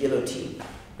facing the guillotine.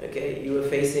 Okay, you were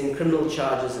facing criminal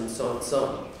charges and so on and so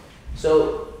on.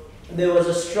 So there was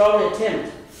a strong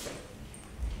attempt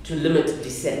to limit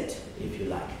dissent, if you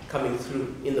like, coming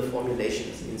through in the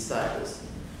formulations inside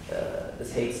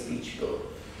this hate speech bill.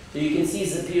 So you can see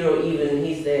Sapiro even,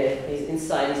 he's there, he's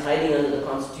inside, he's hiding under the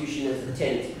Constitution as a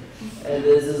tent. And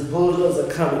there's this bulldozer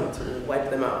coming to wipe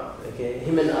them out, okay?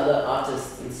 Him and other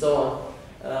artists and so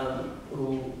on,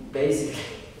 who basically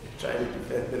trying to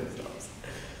defend themselves.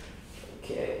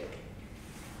 Okay.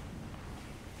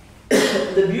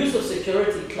 The abuse of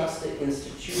security cluster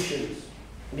institutions,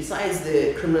 besides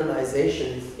the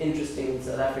criminalization, is interesting in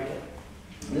South Africa.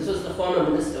 This was the former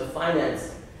Minister of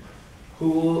Finance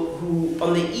who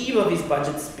on the eve of his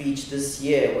budget speech this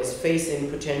year was facing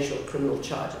potential criminal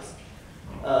charges.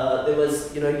 There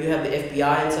was, you have the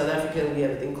FBI in South Africa, and we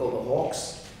have a thing called the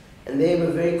Hawks, and they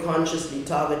were very consciously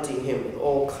targeting him with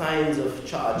all kinds of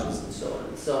charges and so on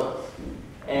and so on.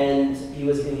 And he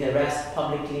was being harassed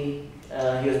publicly.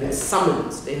 He was being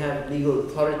summoned. They have legal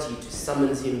authority to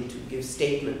summon him to give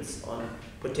statements on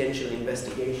potential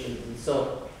investigations and so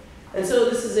on. And so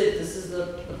this is it. This is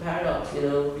the paradox. We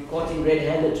caught him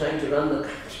red-handed trying to run the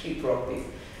country properly,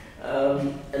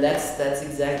 and that's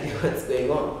exactly what's going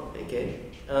on. Okay.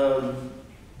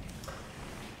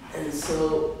 And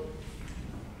so,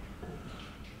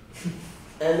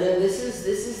 and then this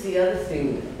is the other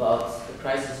thing about the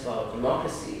crisis of our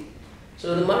democracy.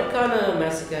 So the Marikana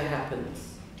massacre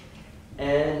happens,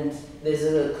 and there's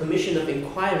a commission of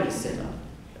inquiry set up,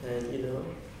 and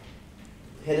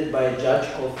headed by a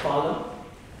judge called Fala.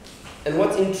 And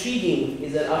what's intriguing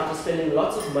is that after spending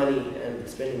lots of money and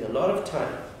spending a lot of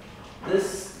time,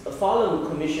 this Fala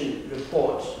Commission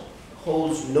report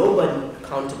holds nobody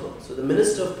accountable. So the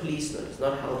Minister of Police is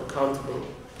not held accountable,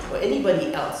 or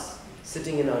anybody else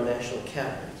sitting in our national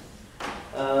cabinet.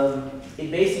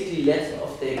 It basically lets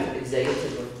off the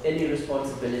executive of any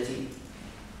responsibility.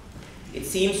 It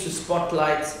seems to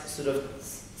spotlight sort of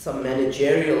some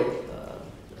managerial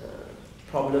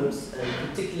problems, and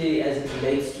particularly as it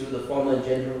relates to the former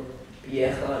General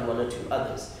Piecha and one or two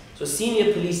others. So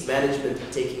senior police management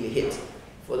are taking a hit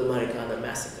for the Marikana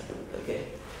massacre. Okay,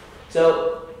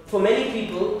 so for many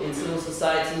people in civil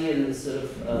society and sort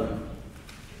of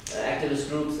activist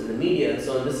groups and the media and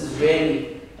so on, this is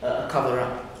really a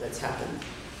cover-up that's happened.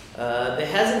 There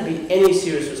hasn't been any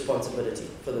serious responsibility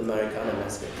for the Marikana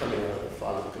massacre coming out of the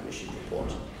Fala Commission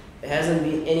report. There hasn't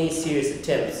been any serious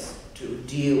attempts to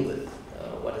deal with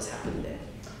what has happened there.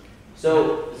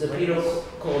 So Zapiro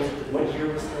called it. What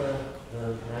year was the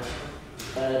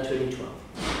massacre? 2012.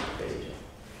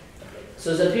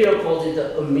 So Zapiro called it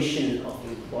the omission of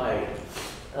inquiry.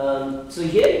 So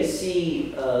here you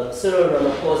see Cyril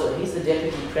Ramaphosa. He's the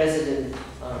deputy president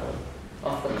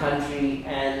of the country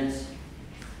and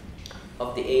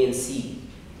of the ANC.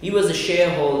 He was a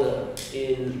shareholder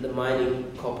in the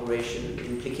mining corporation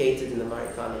implicated in the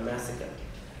Marikana massacre.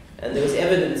 And there was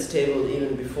evidence tabled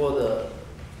even before the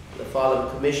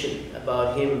Fala Commission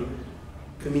about him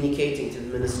communicating to the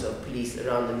Minister of Police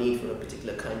around the need for a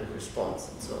particular kind of response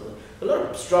and so on. A lot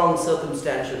of strong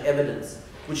circumstantial evidence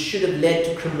which should have led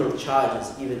to criminal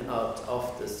charges even out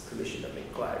of this Commission of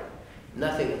Inquiry.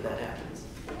 Nothing of that happens.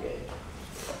 Okay.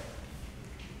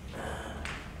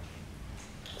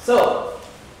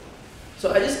 So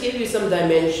I just gave you some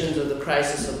dimensions of the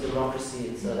crisis of democracy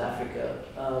in South Africa,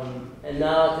 and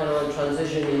now kind of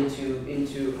transition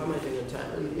into how am I doing on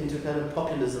time? Into kind of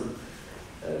populism,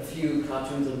 a few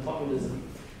cartoons on populism.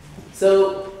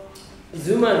 So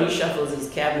Zuma reshuffles his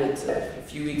cabinet a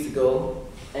few weeks ago,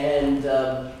 and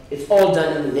it's all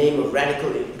done in the name of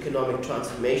radical economic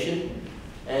transformation,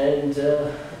 and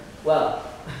well.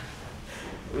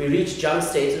 We reached junk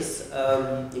status.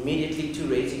 Immediately, 2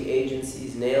 rating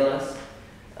agencies nail us.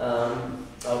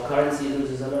 Our currency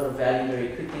loses a lot of value very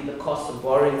quickly. The cost of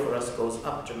borrowing for us goes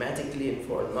up dramatically in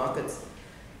foreign markets.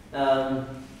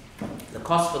 The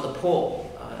costs for the poor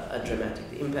are dramatic.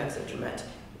 The impacts are dramatic.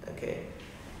 Okay,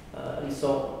 and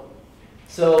so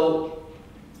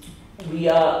we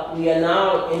are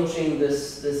now entering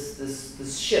this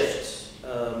shift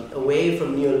away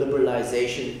from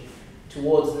neoliberalization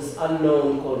towards this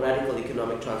unknown called radical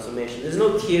economic transformation. There's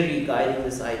no theory guiding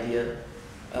this idea.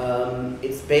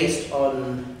 It's based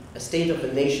on a State of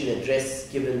the Nation address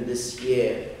given this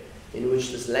year in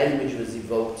which this language was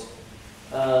evoked.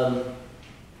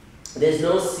 There's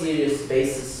no serious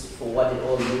basis for what it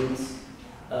all means.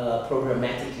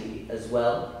 programmatically as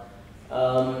well.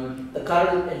 The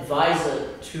current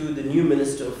advisor to the new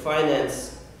Minister of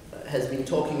Finance has been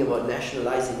talking about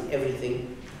nationalizing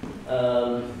everything,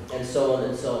 and so on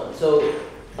and so on. So,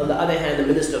 on the other hand, the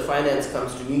Minister of Finance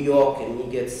comes to New York and he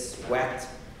gets whacked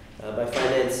by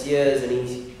financiers, and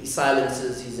he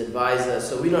silences his advisor.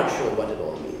 So we're not sure what it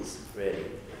all means, really.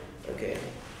 Okay,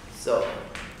 so,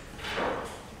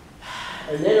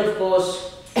 and then of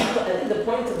course, I think the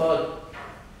point about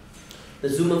the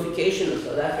Zumification of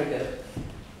South Africa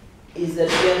is that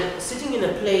we are sitting in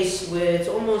a place where it's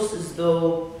almost as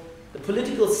though the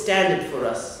political standard for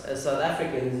us as South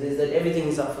Africans is that everything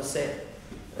is up for sale.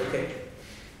 Okay,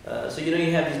 so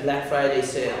you have these Black Friday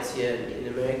sales here in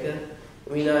America.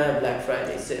 We now have Black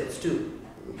Friday sales too.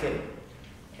 Okay,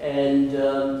 and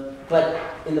but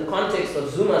in the context of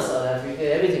Zuma South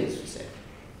Africa, everything is for sale.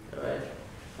 All right,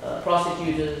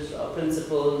 prosecutors, our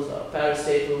principals, our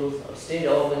parastatals, our state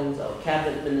organs, our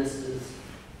cabinet ministers,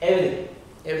 everything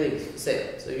is for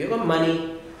sale. So if you've got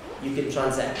money, you can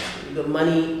transact. If you've got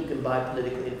money, you can buy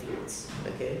political influence.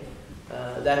 Okay,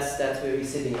 that's where we're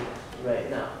sitting right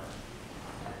now.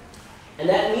 And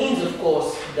that means, of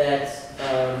course, that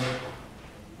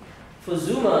for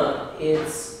Zuma,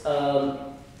 it's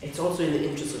also in the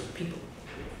interest of the people.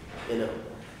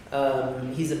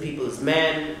 He's a people's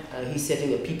man. He's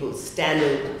setting a people's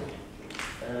standard.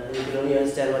 And you can only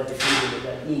understand what diffusion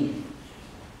that means.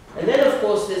 And then, of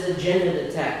course, there's a gendered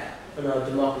attack on our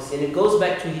democracy, and it goes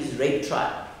back to his rape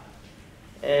trial.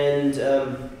 And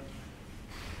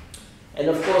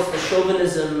of course, the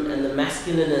chauvinism and the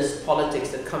masculinist politics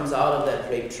that comes out of that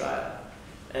rape trial,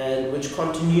 and which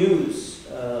continues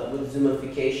with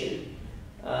Zumification.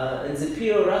 And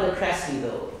Zapiro, rather crassly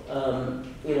though,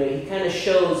 he kind of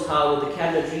shows how with the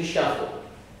cabinet reshuffle,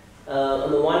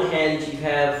 on the one hand you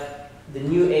have the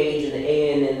New Age and the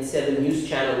ANN7 news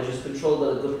channel, which is controlled by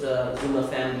the Gupta Zuma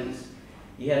families.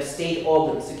 You have state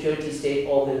organs, security state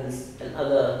organs, and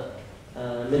other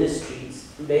ministries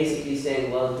basically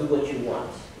saying, well, do what you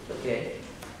want, okay?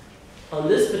 On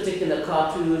this particular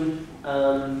cartoon,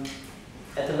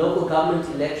 at the local government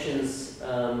elections,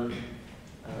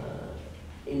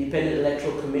 Independent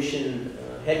Electoral Commission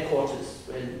headquarters,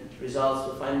 when results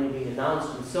were finally being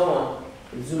announced and so on,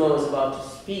 and Zuma was about to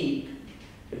speak,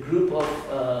 a group of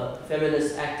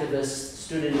feminist activists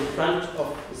stood in front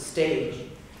of the stage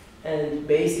and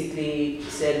basically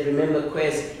said, remember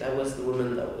Kwezi, that was the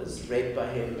woman that was raped by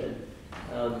him,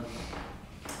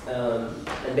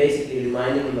 and basically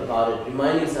reminding him about it,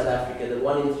 reminding South Africa that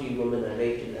 1 in 3 women are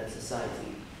raped in that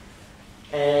society.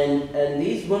 And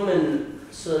these women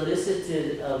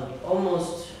solicited an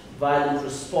almost violent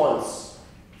response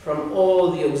from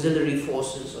all the auxiliary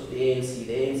forces of the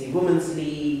ANC Women's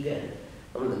League, and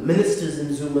the ministers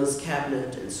in Zuma's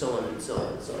cabinet, and so on and so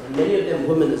on and so on. And many of them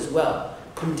women as well,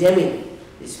 condemning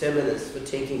these feminists for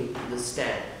taking the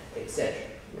stand, etc.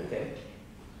 Okay?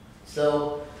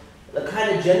 So the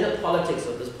kind of gender politics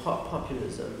of this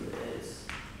populism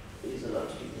is a lot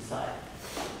to be decided.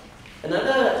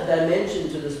 Another dimension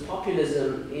to this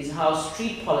populism is how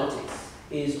street politics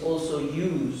is also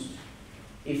used,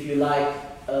 if you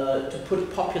like, to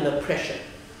put popular pressure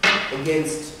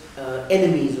against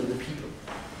enemies of the people.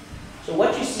 So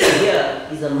what you see here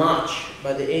is a march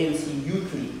by the ANC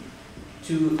Youth League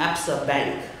to Absa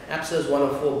Bank. Absa is one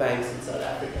of 4 banks in South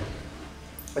Africa.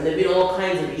 And there have been all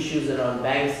kinds of issues around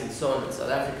banks and so on in South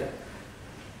Africa.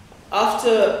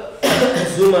 After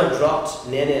Zuma dropped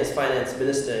Nene as finance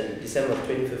minister in December of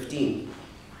 2015,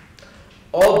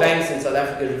 all banks in South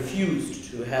Africa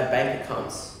refused to have bank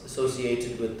accounts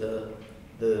associated with the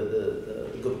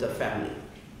Gupta family.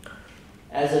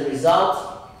 As a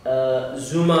result,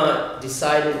 Zuma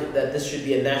decided that this should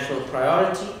be a national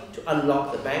priority to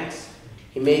unlock the banks.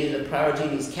 He made it a priority in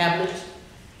his cabinet.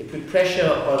 He put pressure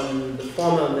on the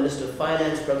former Minister of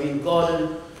Finance, Pravin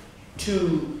Gordhan,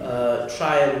 to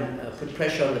try and put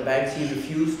pressure on the banks. He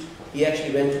refused. He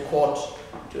actually went to court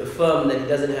to affirm that he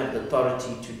doesn't have the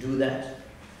authority to do that.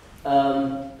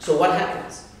 So what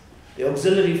happens? The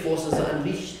auxiliary forces are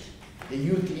unleashed. The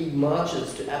Youth League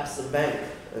marches to Absa Bank,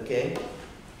 okay?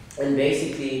 And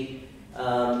basically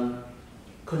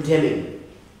condemning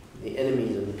the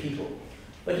enemies of the people.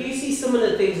 But you see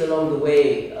similar things along the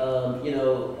way.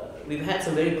 We've had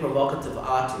some very provocative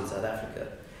art in South Africa,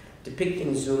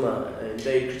 depicting Zuma in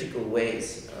very critical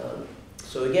ways.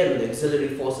 So again, the auxiliary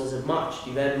forces have marched.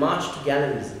 You've had marched to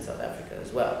galleries in South Africa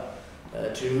as well,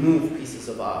 to remove pieces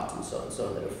of art and so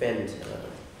on that offend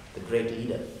the great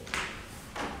leader.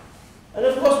 And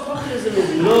of course, populism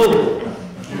is global.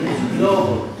 It is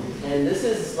global. And this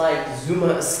is like Zuma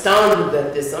astounded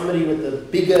that there's somebody with a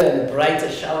bigger and brighter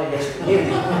shower head than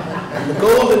him. And the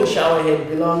golden shower head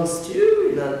belongs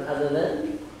to none other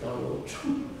than Donald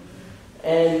Trump.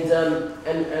 And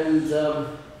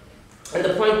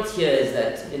the point here is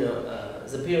that,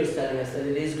 Zapiro is telling us that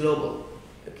it is global.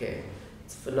 Okay,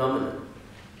 it's a phenomenon.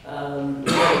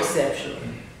 Not exceptional.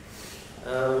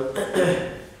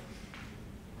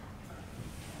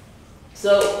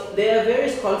 So there are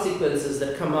various consequences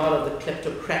that come out of the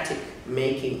kleptocratic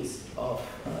makings of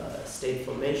state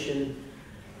formation,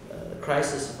 the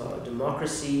crisis of our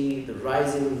democracy, the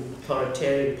rising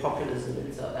authoritarian populism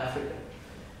in South Africa.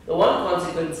 The one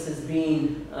consequence has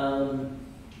been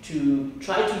to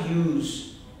try to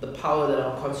use the power that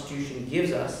our constitution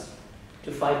gives us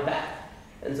to fight back.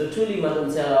 And so Thuli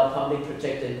Madonsela, our public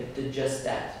protector, did just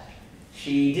that.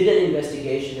 She did an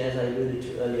investigation, as I alluded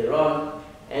to earlier on,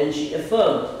 and she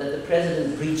affirmed that the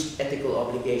president breached ethical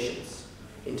obligations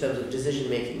in terms of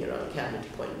decision-making around cabinet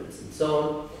appointments and so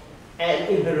on. And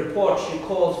in her report, she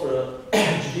calls for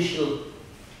a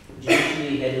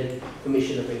judicially headed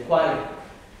commission of inquiry.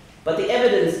 But the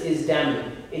evidence is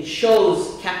damning. It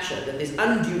shows capture that there's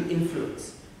undue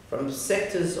influence from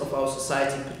sectors of our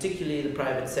society, particularly the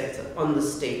private sector, on the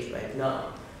state right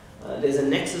now. There's a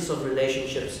nexus of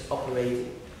relationships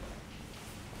operating.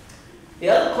 The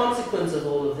other consequence of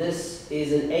all of this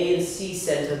is an ANC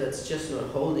center that's just not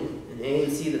holding, an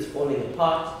ANC that's falling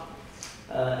apart,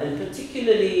 and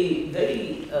particularly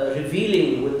very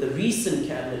revealing with the recent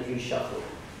cabinet reshuffle,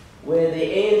 where the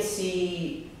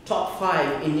ANC top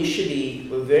 5 initially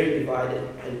were very divided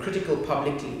and critical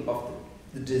publicly of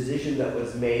the decision that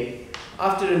was made.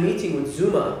 After a meeting with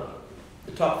Zuma,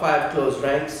 the top 5 closed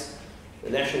ranks, the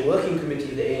National Working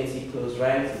Committee of the ANC closed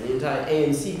ranks, and the entire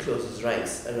ANC closes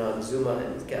ranks around Zuma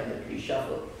and his cabinet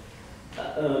reshuffle.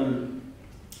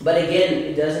 But again,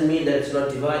 it doesn't mean that it's not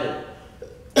divided.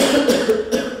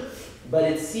 But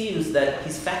it seems that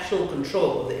his factional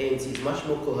control of the ANC is much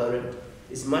more coherent,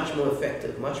 is much more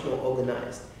effective, much more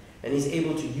organized, and he's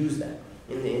able to use that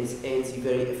in the ANC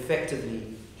very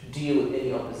effectively to deal with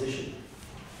any opposition.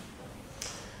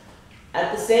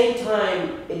 At the same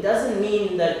time, it doesn't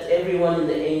mean that everyone in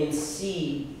the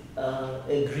ANC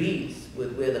agrees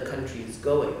with where the country is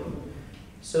going.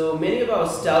 So many of our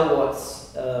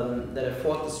stalwarts that have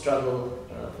fought the struggle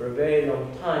for a very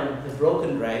long time have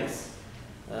broken ranks.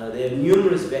 There are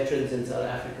numerous veterans in South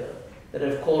Africa that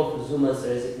have called for Zuma's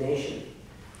resignation.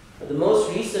 The most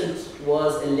recent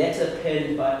was a letter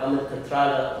penned by Ahmed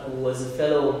Kathrada, who was a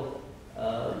fellow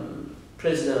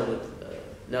prisoner with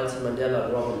Nelson Mandela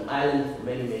on Robben Island for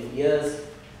many, many years.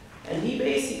 And he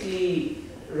basically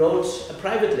wrote a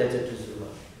private letter to Zuma,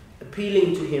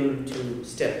 appealing to him to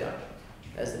step down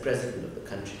as the president of the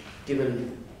country,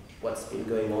 given what's been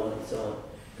going on and so on.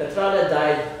 Kathrada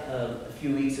died a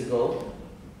few weeks ago,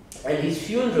 and his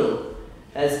funeral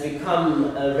has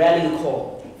become a rallying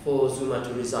call for Zuma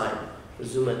to resign, for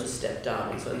Zuma to step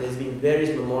down. And so there's been various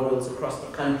memorials across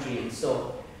the country and so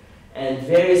on. And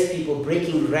various people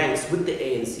breaking ranks with the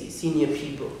ANC, senior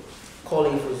people,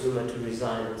 calling for Zuma to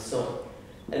resign and so on.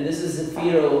 And this is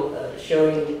Zapiro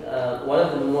showing one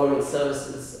of the memorial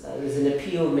services. There's an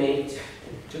appeal made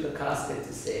to the casket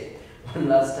to say, one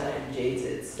last time,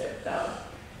 Jade stepped down.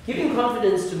 Giving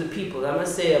confidence to the people. I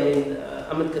must say,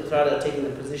 Ahmed Kathrada taking the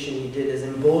position he did has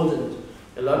emboldened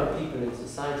a lot of people in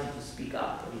society to speak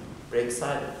up and break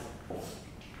silence.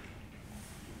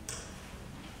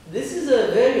 This is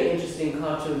a very interesting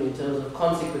cartoon in terms of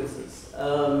consequences.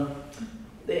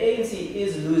 The ANC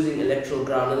is losing electoral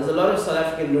ground, and there's a lot of South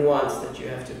African nuance that you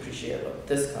have to appreciate about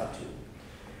this cartoon.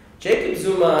 Jacob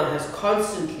Zuma has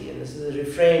constantly, and this is a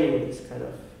refrain in his kind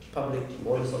of public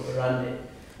modus operandi,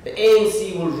 the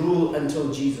ANC will rule until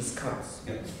Jesus comes.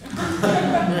 Okay?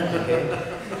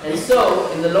 And so,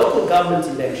 in the local government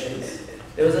elections,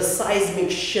 there was a seismic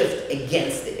shift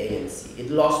against the ANC. It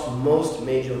lost most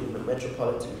major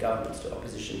metropolitan governments to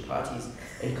opposition parties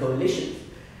and coalitions.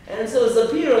 And so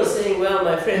Zapiro is saying, well,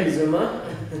 my friend Zuma,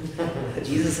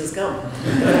 Jesus has come.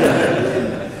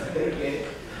 Okay.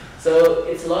 So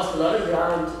it's lost a lot of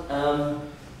ground.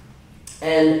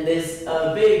 And there's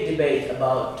a big debate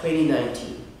about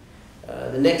 2019.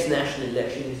 The next national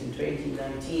election is in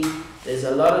 2019. There's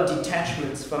a lot of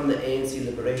detachments from the ANC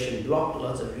Liberation Bloc,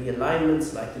 lots of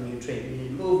realignments like the new trade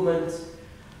union movement.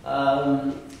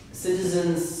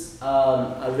 Citizens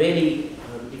are really,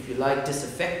 if you like,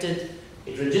 disaffected.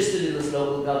 It registered in those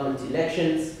local government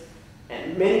elections.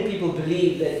 And many people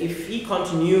believe that if he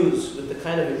continues with the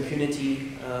kind of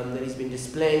impunity that he's been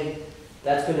displaying,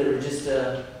 that's going to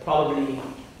register probably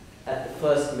at the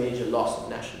first major loss of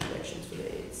national elections for the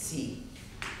ANC.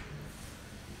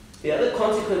 The other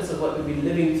consequence of what we've been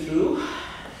living through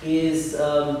is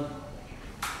the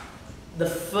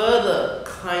further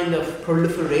kind of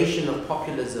proliferation of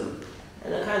populism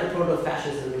and a kind of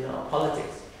proto-fascism in our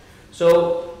politics.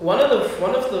 So one of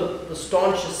the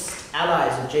staunchest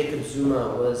allies of Jacob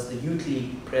Zuma was the Youth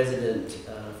League president,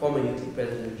 former Youth League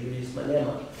president Julius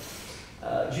Malema.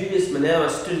 Julius Malema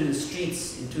stood in the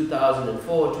streets in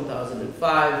 2004,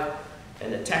 2005,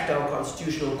 and attacked our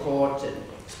constitutional court and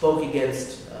spoke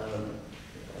against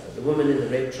the woman in the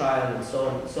rape trial and so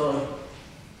on and so on.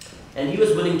 And he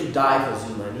was willing to die for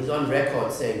Zuma, and he's on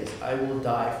record saying, I will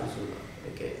die for Zuma.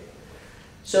 Okay.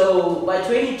 So by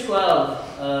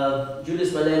 2012,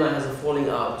 Julius Malema has a falling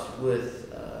out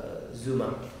with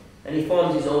Zuma, and he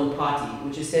forms his own party,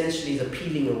 which essentially is a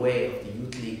peeling away of the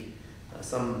Youth League,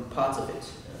 some parts of it,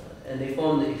 and they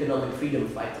form the Economic Freedom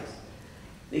Fighters.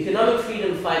 The Economic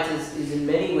Freedom Fighters is in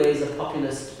many ways a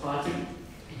populist party.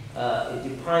 It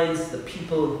defines the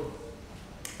people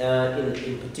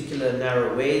in particular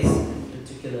narrow ways, in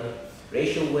particular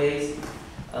racial ways.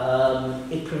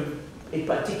 It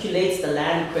articulates the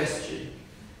land question,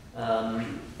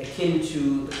 akin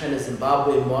to the kind of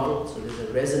Zimbabwe model, so there's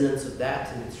a resonance of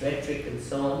that in its rhetoric and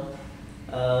so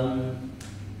on.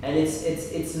 And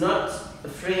it's not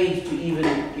afraid to even,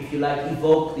 if you like,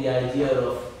 evoke the idea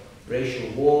of racial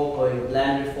war, going with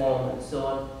land reform and so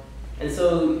on. And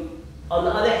so, on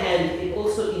the other hand, it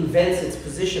also invents its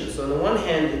position. So on the one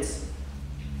hand,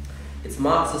 it's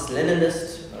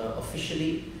Marxist-Leninist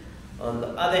officially. On the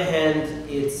other hand,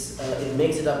 it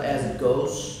makes it up as it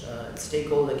goes,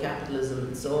 stakeholder capitalism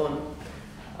and so on.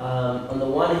 On the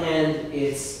one hand,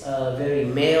 it's very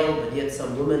male, but yet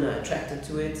some women are attracted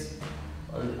to it.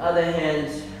 On the other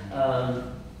hand,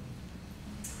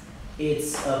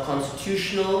 it's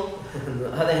constitutional. On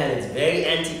the other hand, it's very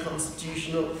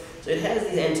anti-constitutional. So it has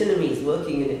these antinomies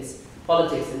working in its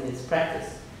politics and its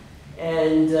practice.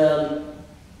 And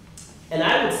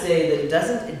I would say that it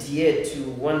doesn't adhere to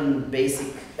one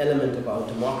basic element of our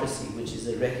democracy, which is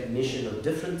a recognition of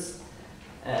difference,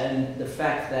 and the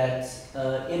fact that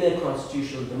in a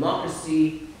constitutional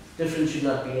democracy, difference should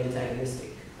not be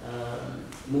antagonistic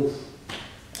move.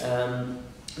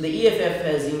 The EFF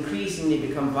has increasingly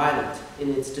become violent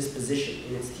in its disposition,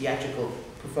 in its theatrical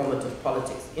performative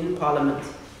politics, in parliament,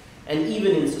 and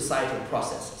even in societal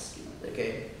processes.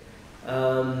 Okay,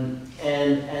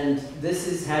 and this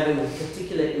is having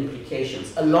particular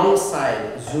implications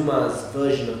alongside Zuma's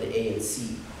version of the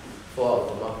ANC for our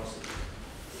democracy.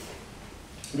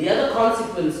 The other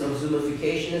consequence of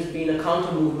Zumification has been a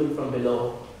counter movement from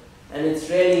below, and it's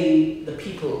really the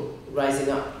people rising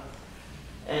up.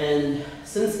 And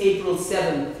since April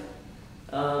 7th,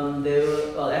 there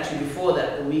were, well, actually before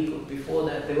that, a week before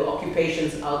that, there were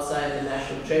occupations outside the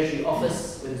National Treasury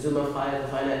Office when Zuma fired the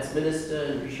finance minister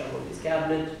and reshuffled his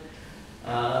cabinet.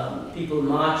 People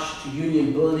marched to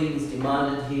union buildings,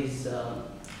 demanded his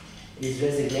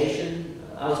resignation.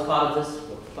 I was part of this,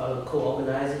 part of the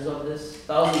co-organizers of this.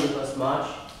 Thousands of us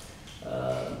marched.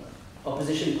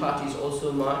 Opposition parties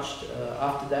also marched.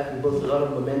 After that, we built a lot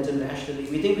of momentum nationally.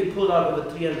 We think we pulled out over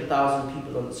 300,000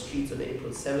 people on the streets on April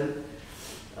 7th.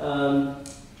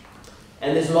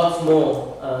 And there's lots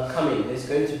more coming. There's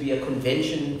going to be a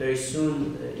convention very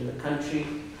soon in the country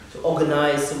to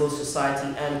organize civil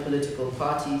society and political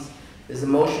parties. There's a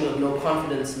motion of no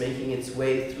confidence making its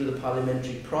way through the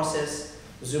parliamentary process.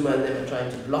 Zuma and them are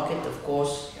trying to block it, of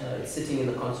course. It's sitting in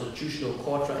the Constitutional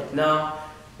Court right now.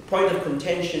 The point of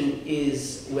contention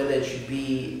is whether it should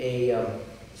be a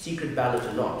secret ballot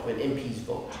or not when MPs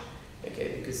vote.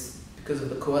 Okay, because of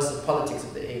the coercive politics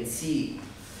of the ANC,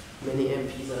 many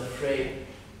MPs are afraid.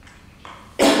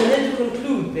 And then to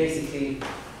conclude, basically,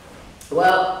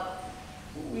 well,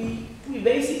 we're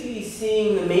basically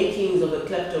seeing the makings of a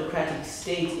kleptocratic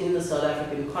state in the South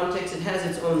African context. It has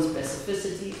its own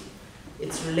specificities.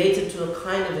 It's related to a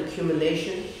kind of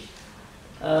accumulation.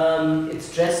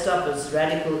 It's dressed up as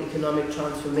radical economic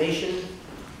transformation,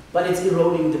 but it's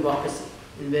eroding democracy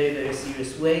in very, very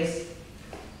serious ways.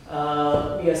 We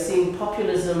are seeing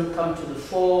populism come to the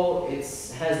fore. It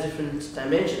has different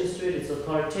dimensions to it. It's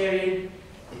authoritarian,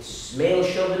 it's male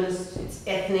chauvinist, it's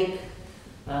ethnic,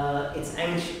 it's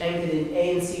anchored in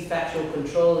ANC factional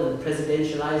control and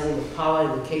presidentializing of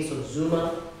power in the case of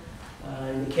Zuma.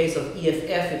 In the case of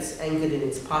EFF, it's anchored in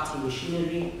its party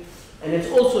machinery. And it's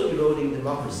also eroding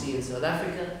democracy in South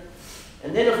Africa.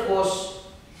 And then, of course,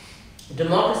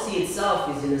 democracy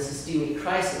itself is in a systemic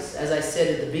crisis. As I said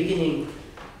at the beginning,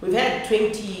 we've had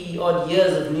 20-odd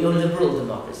years of neoliberal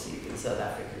democracy in South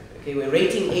Africa, okay, where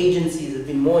rating agencies have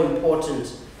been more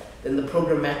important than the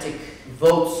programmatic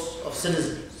votes of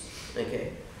citizens,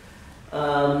 okay.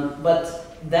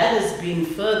 But that has been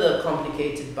further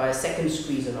complicated by a second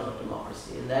squeeze on our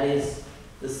democracy, and that is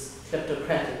this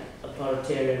kleptocratic,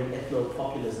 authoritarian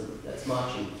ethno-populism that's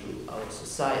marching through our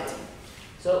society.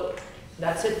 So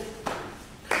that's it.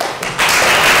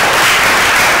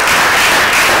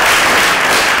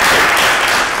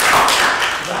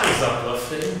 That was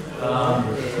uplifting.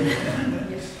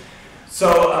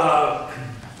 So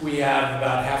we have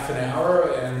about half an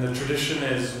hour, and the tradition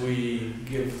is we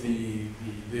give the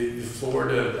floor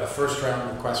to a first round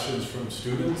of questions from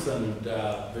students, and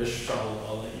Vish,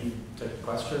 I'll let you take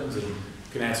questions, and you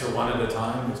can answer one at a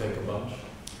time. We'll take a bunch.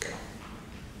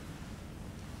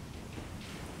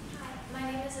 Hi,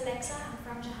 my name is Alexa. I'm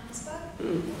from Johannesburg.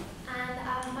 And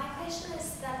my question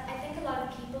is that I think a lot of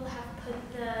people have put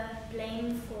the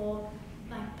blame for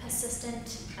persistent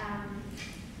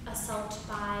assault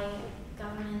by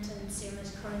government and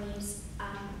consumers, cronies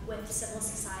with civil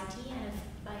society, and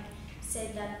have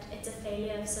said that it's a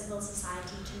failure of civil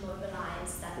society to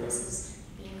mobilize, that this is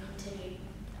being continued,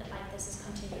 this has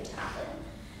continued to happen.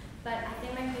 But I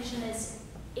think my question is,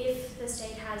 if the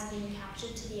state has been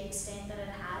captured to the extent that it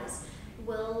has,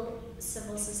 will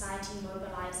civil society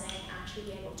mobilizing actually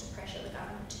be able to pressure the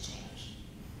government to change?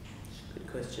 Good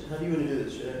question. How do you want to do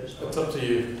this? Should I respond? It's up to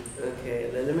you.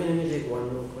 Okay, let me take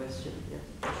one more question. Yeah.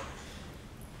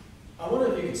 I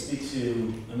wonder if you could speak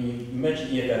to, I mean, you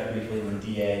mentioned EFF briefly and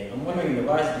DA. I'm wondering, the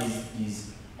rise of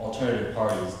these alternative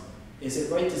parties, is it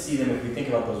right to see them, if we think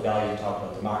about those values you talked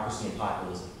about, democracy and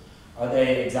populism, are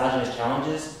they exogenous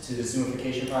challenges to the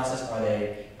Zoomification process? Are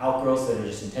they outgrowths that are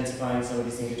just intensifying some of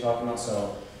these things you're talking about?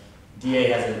 So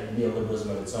DA has a neoliberalism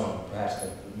of its own, perhaps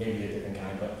maybe a different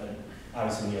kind, but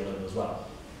obviously neoliberal as well.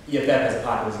 EFF has a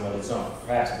populism of its own,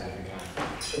 perhaps a different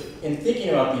kind. In thinking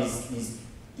about these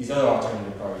other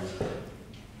alternative parties,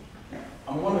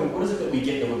 I'm wondering, what is it that we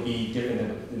get that would be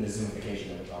different than the Zoomification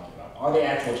that we're talking about? Are they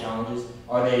actual challenges?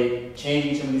 Are they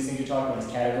changing some of these things you're talking about as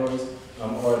categories?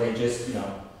 Or are they just,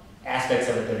 aspects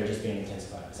of it that are just being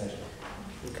intensified, essentially?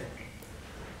 Okay.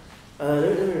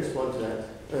 Let me respond to that.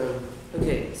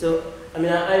 Okay, so,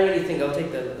 I really think, I'll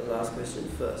take the last question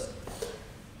first.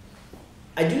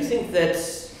 I do think that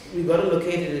we've got to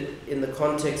locate it in the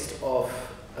context of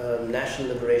national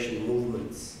liberation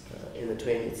movements in the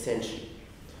 20th century,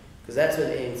 because that's where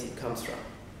the ANC comes from.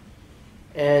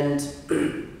 And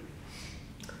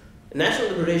national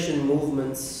liberation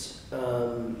movements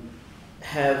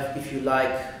have, if you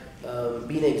like,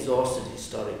 been exhausted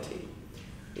historically.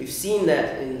 We've seen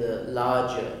that in the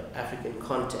larger African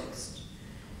context.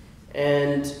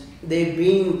 And they've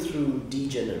been through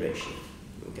degeneration.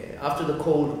 Okay. After the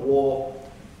Cold War,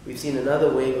 we've seen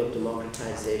another wave of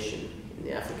democratization in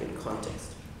the African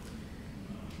context.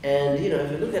 And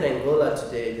if you look at Angola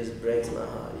today, it just breaks my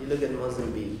heart. You look at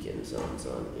Mozambique and so on and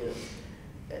so on.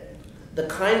 The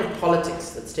kind of politics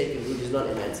that's taken root is not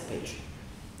emancipation.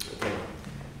 Okay?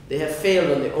 They have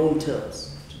failed on their own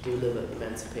terms to deliver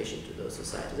emancipation to those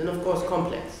societies. And of course,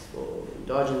 complex for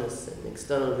endogenous and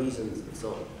external reasons and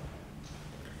so on.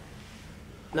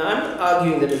 Now, I'm not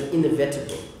arguing that it's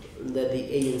inevitable that the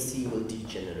ANC will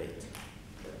degenerate.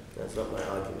 That's not my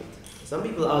argument. Some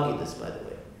people argue this, by the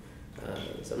way.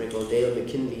 Somebody called Dale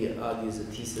McKinley argues a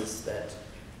thesis that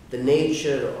the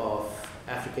nature of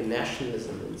African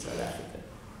nationalism in South Africa,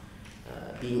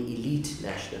 being elite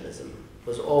nationalism,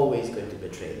 was always going to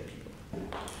betray the people.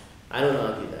 I don't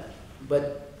argue that.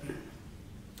 But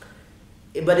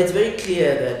it's very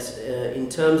clear that in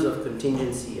terms of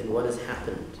contingency and what has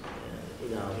happened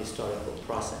in our historical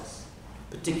process,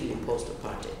 particularly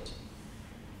post-apartheid,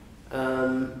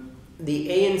 the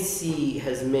ANC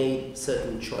has made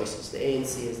certain choices. The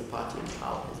ANC, as the party in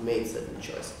power, has made certain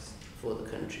choices for the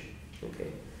country.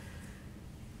 Okay,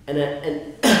 and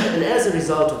as a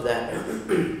result of that,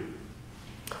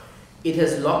 it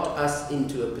has locked us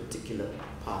into a particular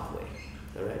pathway.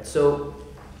 All right, so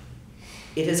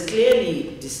it has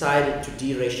clearly decided to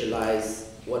deracialize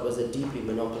what was a deeply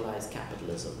monopolized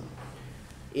capitalism.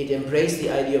 It embraced the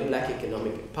idea of black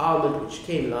economic empowerment, which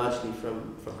came largely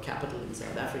from capital in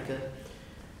South Africa.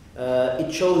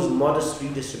 It chose modest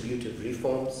redistributive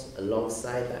reforms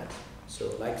alongside that,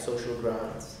 so like social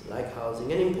grants, like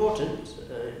housing, and important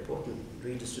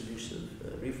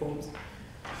redistributive reforms.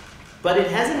 But it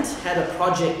hasn't had a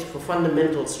project for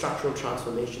fundamental structural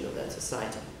transformation of that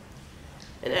society.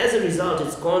 And as a result,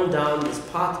 it's gone down this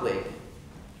pathway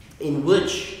in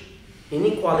which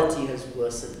inequality has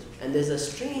worsened. And there's a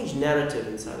strange narrative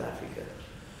in South Africa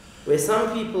where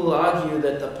some people argue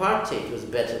that apartheid was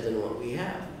better than what we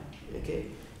have, okay,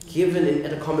 given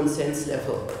at a common sense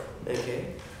level,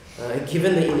 okay.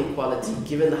 given the inequality,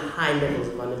 given the high levels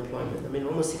of unemployment. I mean,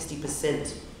 almost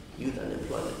 60% youth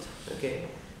unemployment, okay?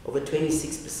 Over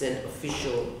 26%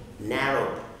 official,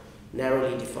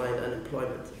 narrowly defined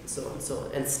unemployment, and so on and so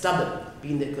on. And stubborn,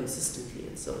 being there consistently,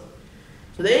 and so on.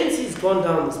 So the ANC has gone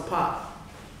down this path.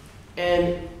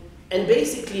 And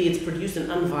basically, it's produced an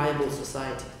unviable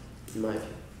society, in my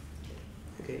view.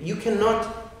 Okay? You cannot,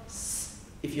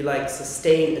 if you like,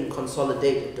 sustain and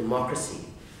consolidate democracy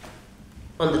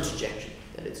on the trajectory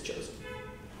that it's chosen.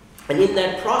 And in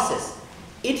that process,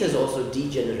 it has also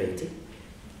degenerated,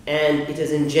 and it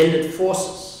has engendered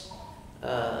forces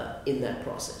in that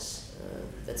process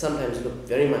that sometimes look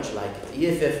very much like the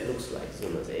EFF looks like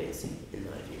Zuma's ANC, in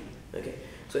my view. Okay?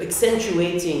 So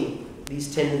accentuating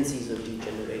these tendencies of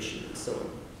degeneration and so on.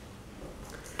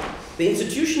 The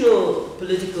institutional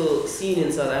political scene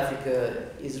in South Africa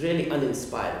is really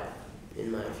uninspiring,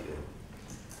 in my view.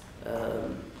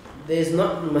 There's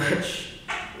not much,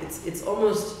 it's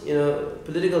almost, you know,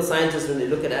 political scientists, when they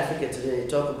look at Africa today, they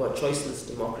talk about choiceless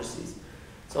democracies.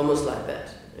 It's almost like that,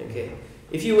 okay?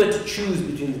 If you were to choose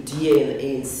between the DA and the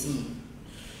ANC,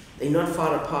 they're not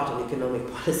far apart on economic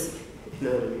policy, you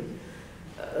know what I mean?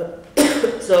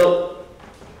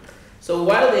 So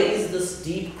while there is this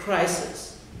deep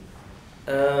crisis,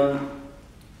 the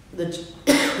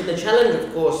challenge,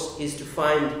 of course, is to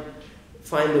find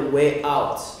a way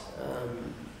out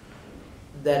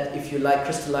that, if you like,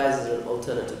 crystallizes an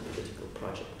alternative political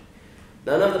project.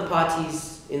 None of the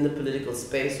parties in the political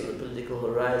space or the political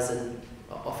horizon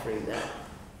are offering that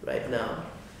right now.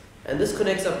 And this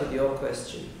connects up with your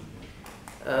question.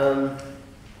 I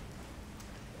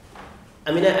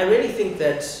mean, I really think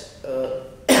that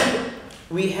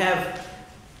we have,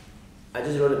 I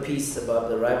just wrote a piece about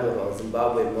the arrival of our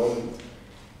Zimbabwe moment,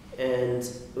 and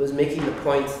was making the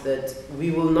point that we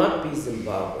will not be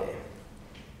Zimbabwe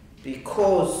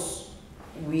because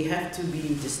we have to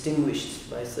be distinguished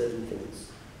by certain things.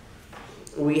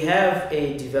 We have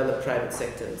a developed private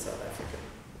sector in South Africa.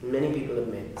 Many people have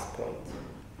made this point.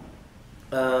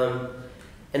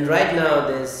 And right now,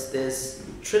 there's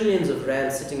trillions of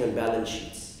rands sitting on balance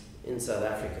sheets in South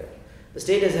Africa. The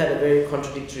state has had a very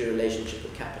contradictory relationship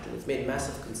with capital. It's made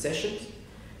massive concessions,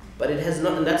 but it has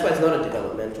not, and that's why it's not a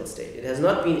developmental state. It has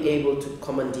not been able to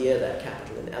commandeer that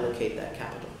capital and allocate that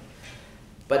capital.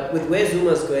 But with where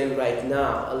Zuma's going right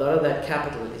now, a lot of that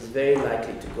capital is very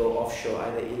likely to go offshore,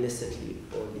 either illicitly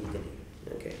or legally.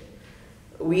 Okay,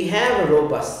 we have a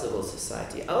robust civil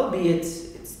society, albeit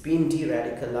it's been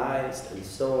de-radicalized and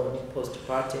so on,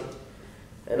 post-apartheid.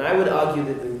 And I would argue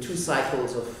there have been two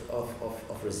cycles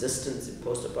of resistance in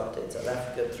post-apartheid South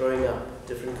Africa, throwing up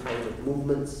different kinds of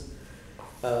movements.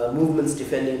 Movements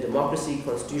defending democracy,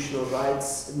 constitutional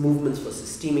rights, movements for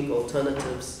systemic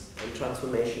alternatives and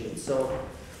transformation and so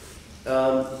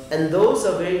on. And those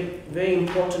are very, very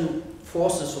important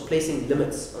forces for placing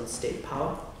limits on state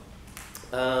power.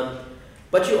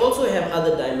 But you also have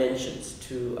other dimensions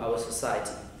to our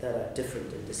society that are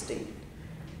different and distinct.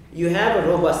 You have a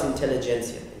robust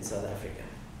intelligentsia in South Africa.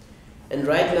 And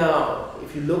right now,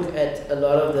 if you look at a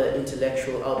lot of the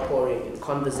intellectual outpouring and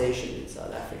conversation in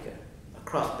South Africa,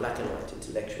 across black and white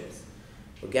intellectuals,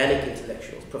 organic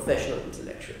intellectuals, professional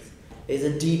intellectuals, there's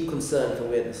a deep concern for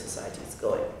where the society is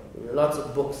going. There are lots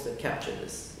of books that capture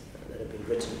this, that have been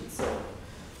written and so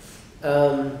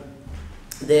on.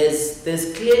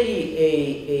 There's clearly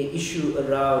a issue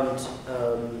around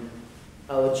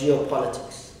our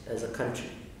geopolitics as a country.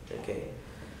 Okay,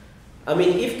 I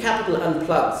mean, if capital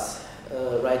unplugs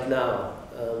right now,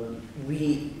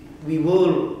 we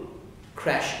will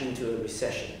crash into a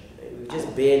recession. We've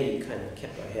just barely kind of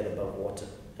kept our head above water.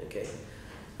 Okay,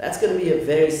 that's going to be a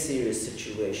very serious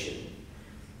situation,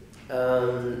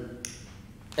 and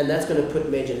that's going to put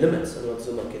major limits on what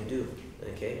Zuma can do.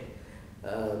 Okay,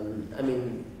 I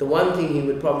mean, the one thing he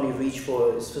would probably reach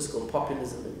for is fiscal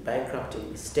populism and bankrupting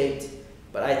the state.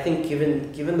 But I think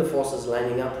given the forces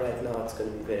lining up right now, it's going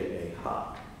to be very, very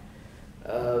hard.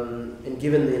 And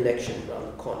given the election around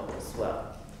the corner as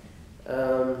well.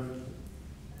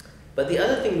 But the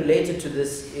other thing related to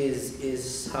this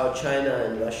is how China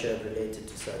and Russia have related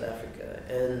to South Africa.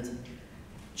 And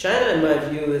China, in my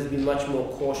view, has been much more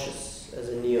cautious as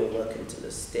a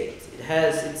neo-mercantilist state.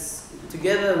 It's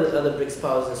together with other BRICS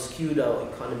powers, has skewed our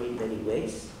economy in many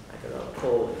ways, like around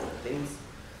coal and other things.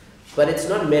 But it's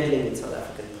not meddling in South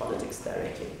African politics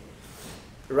directly.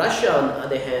 Russia, on the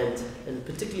other hand, and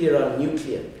particularly around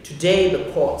nuclear, today the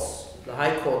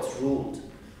high courts ruled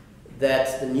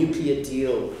that the nuclear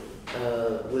deal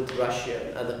with Russia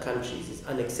and other countries is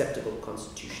unacceptable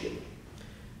constitutionally,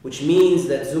 which means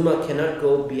that Zuma cannot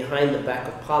go behind the back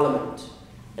of Parliament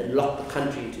and lock the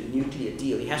country into a nuclear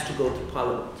deal. He has to go through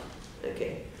parliament.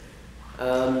 Okay.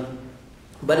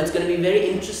 But it's going to be very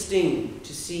interesting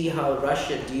to see how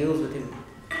Russia deals with him,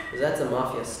 because that's a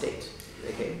mafia state.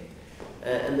 Okay.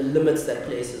 And the limits that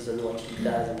places on what he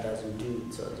does and doesn't do,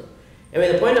 and so on.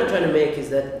 Anyway, the point I'm trying to make is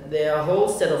that there are a whole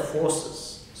set of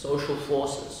forces, social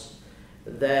forces,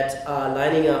 that are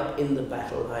lining up in the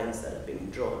battle lines that are being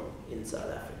drawn in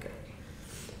South Africa.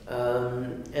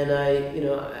 And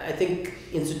I think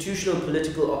institutional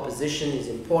political opposition is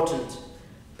important,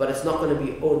 but it's not going to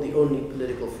be the only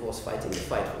political force fighting the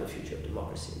fight for the future of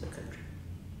democracy in the country.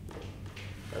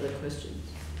 Other questions?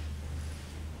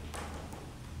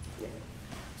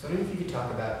 So I wonder if you could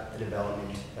talk about the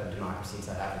development of democracy in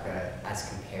South Africa as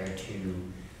compared to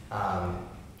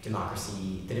the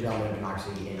development of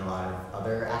democracy in a lot of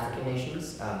other African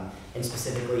nations, and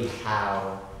specifically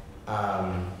how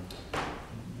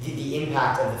the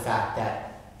impact of the fact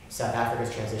that South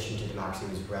Africa's transition to democracy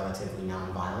was relatively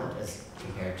non-violent as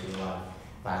compared to a lot of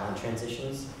violent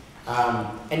transitions.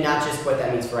 And not just what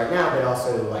that means for right now, but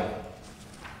also like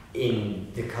in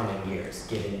the coming years,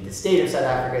 given the state of South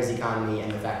Africa's economy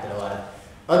and the fact that a lot of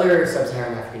other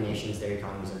sub-Saharan African nations, their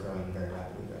economies are growing very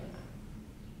rapidly right now.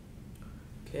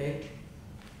 Okay.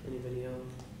 Anybody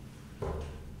else?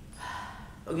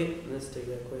 Okay, let's take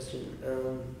that question.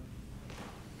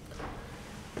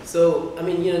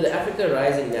 The Africa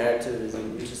Rising narrative is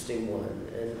an interesting one,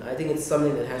 and I think it's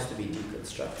something that has to be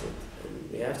deconstructed, and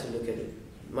we have to look at it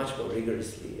much more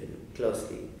rigorously and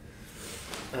closely.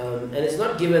 And it's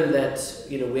not given that,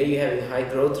 where you're having high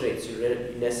growth rates,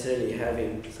 you're necessarily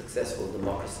having successful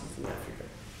democracies in Africa.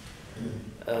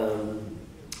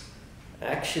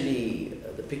 Actually,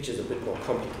 the picture's a bit more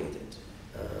complicated.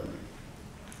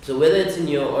 So whether it's in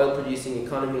your oil-producing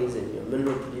economies, in your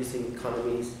mineral-producing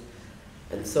economies,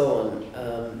 and so on,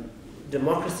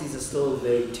 democracies are still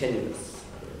very tenuous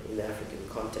in the African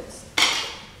context.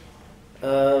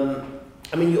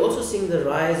 You're also seeing the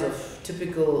rise of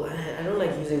typical, I don't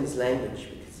like using this language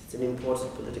because it's an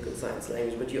important political science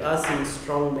language, but you are seeing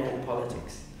strongman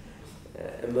politics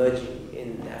emerging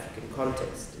in the African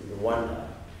context, in Rwanda,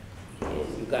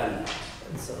 in Uganda,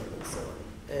 and so on and so on.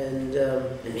 And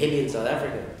maybe in South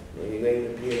Africa, maybe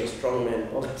going to be a strongman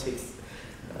politics.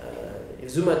 If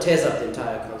Zuma tears up the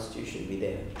entire constitution, we're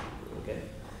there. Okay.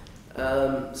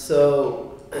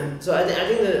 So I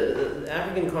think the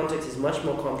African context is much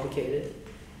more complicated.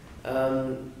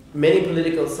 Many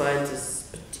political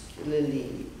scientists,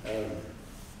 particularly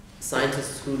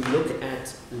scientists who look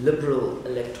at liberal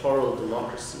electoral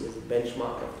democracy as a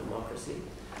benchmark of democracy,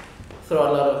 throw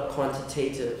a lot of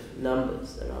quantitative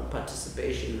numbers around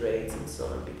participation rates and so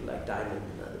on, people like Diamond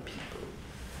and other people,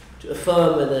 to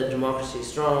affirm whether democracy is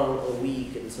strong or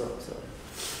weak and so on and so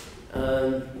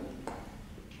on.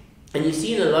 And you've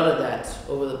seen a lot of that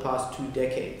over the past 2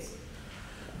 decades.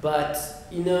 But,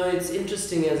 it's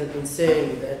interesting, as I've been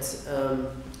saying, that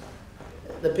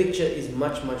the picture is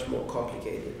much, much more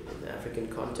complicated in the African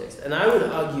context. And I would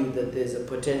argue that there's a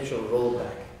potential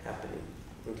rollback happening.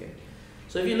 Okay.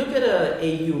 So if you look at an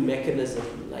AU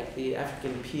mechanism, like the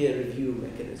African peer review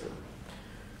mechanism,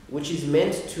 which is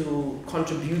meant to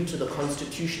contribute to the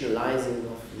constitutionalizing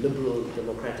of liberal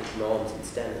democratic norms and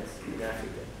standards in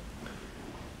Africa,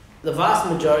 the vast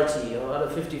majority, out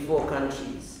of 54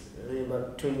 countries,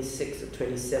 about 26 or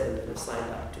 27 that have signed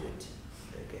up to it.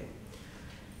 Okay.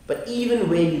 But even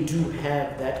where you do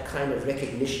have that kind of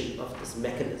recognition of this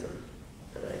mechanism,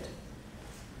 right,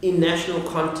 in national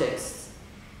contexts,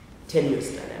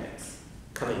 tenuous dynamics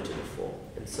coming to the fore,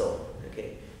 and so on.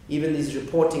 Okay. Even these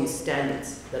reporting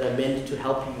standards that are meant to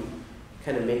help you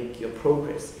kind of make your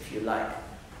progress, if you like,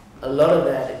 a lot of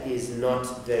that is not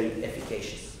very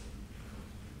efficacious.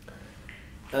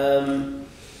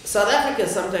 South Africa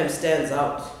sometimes stands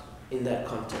out in that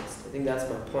context. I think that's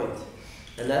my point.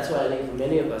 And that's why I think for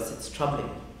many of us it's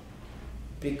troubling.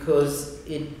 Because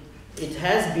it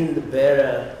has been the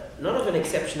bearer, not of an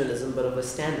exceptionalism, but of a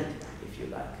standard, if you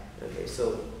like. Okay,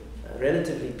 so a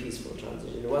relatively peaceful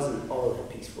transition. It wasn't all that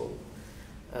peaceful.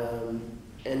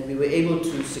 And we were able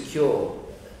to secure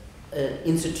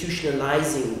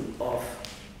institutionalizing of,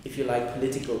 if you like,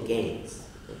 political gains.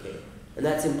 Okay, and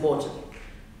that's important.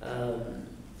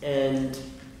 And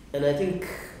I think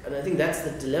that's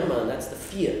the dilemma, and that's the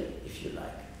fear, if you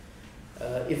like.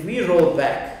 If we roll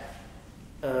back,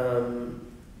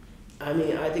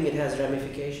 I think it has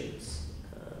ramifications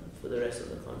for the rest of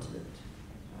the continent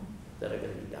that are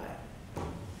going to be dire.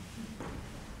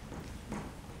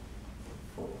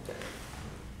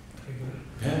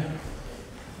 Yeah.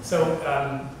 So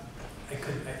I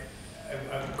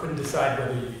couldn't decide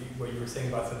whether what you were saying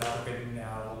about South Africa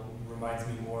now reminds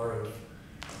me more of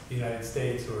the United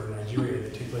States or Nigeria, the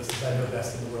two places I know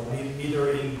best in the world.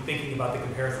 Neither in thinking about the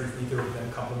comparisons, neither of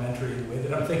them complementary in the way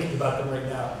that I'm thinking about them right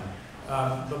now.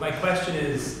 But my question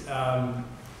is to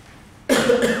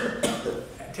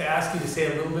ask you to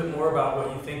say a little bit more about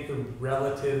what you think the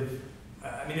relative,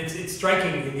 I mean, it's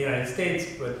striking in the United States,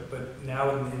 but now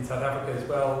in South Africa as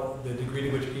well, the degree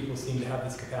to which people seem to have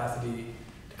this capacity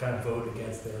to kind of vote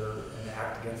against and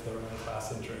act against their own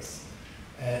class interests.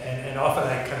 And often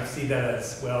I kind of see that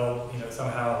as, well, you know,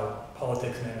 somehow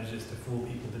politics manages to fool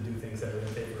people to do things that are in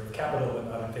favor of capital and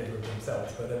not in favor of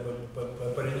themselves.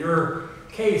 But in your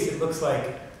case, it looks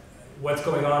like what's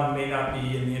going on may not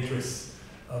be in the interests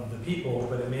of the people,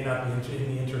 but it may not be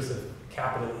in the interests of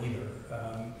capital either.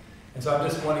 And so I'm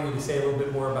just wanting you to say a little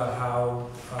bit more about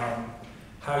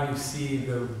how you see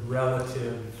the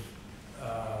relative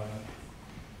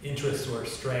interest or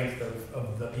strength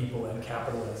of the people and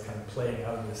capital as kind of playing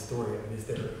out in this story. I mean, is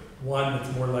there one that's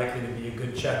more likely to be a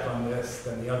good check on this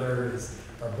than the other?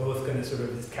 Are both going to sort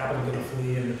of, is capital going to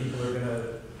flee and the people are going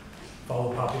to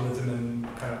follow populism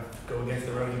and kind of go against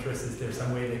their own interests? Is there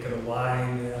some way they could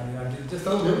align? I mean, just a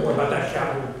little bit more about that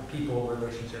capital-people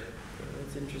relationship.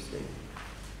 That's interesting.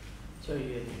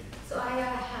 Sorry, So I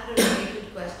had a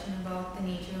related question about the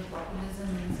nature of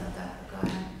populism in South Africa.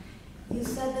 And you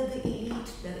said that the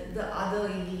elite, the other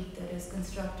elite that is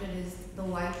constructed is the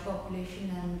white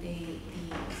population and the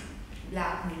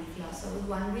black middle class. So I was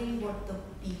wondering what the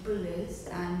people is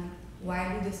and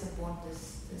why do they support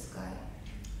this guy?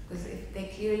 Because if they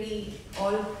clearly,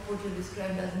 all what you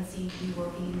described doesn't seem to be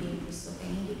working in the interests of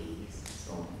anybody.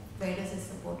 So where does his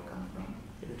support come from?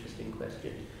 Interesting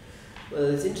question. Well,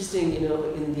 it's interesting, you know,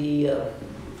 in the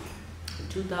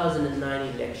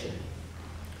 2009 election,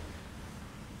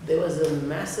 there was a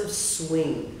massive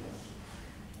swing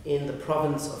in the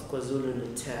province of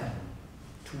KwaZulu-Natal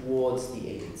towards the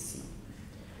ANC.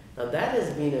 Now that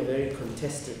has been a very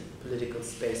contested political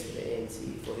space for the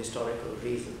ANC for historical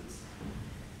reasons.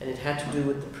 And it had to do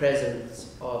with the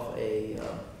presence of a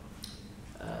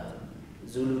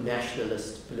Zulu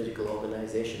nationalist political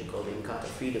organization called the Inkatha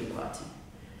Freedom Party,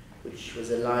 which was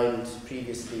aligned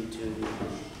previously to the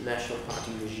National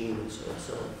Party regime and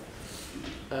so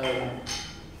on.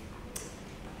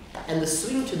 And the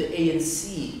swing to the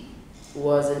ANC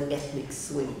was an ethnic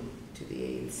swing to the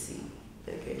ANC,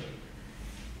 okay?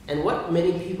 And what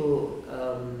many people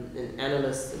and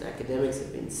analysts and academics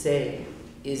have been saying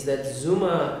is that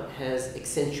Zuma has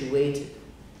accentuated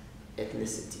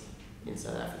ethnicity in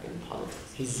South African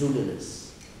politics, his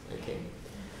Zuluness, okay?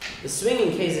 The swing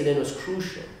in KZN was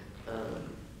crucial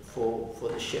for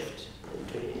the shift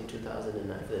in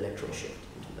 2009, for the electoral shift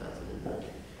in 2009.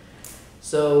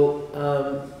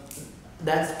 So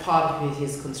that's part of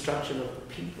his construction of the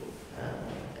people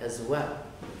as well.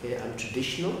 Okay, I'm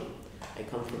traditional. I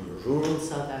come from rural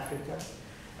South Africa.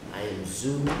 I am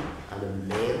Zulu. I'm a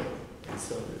male, and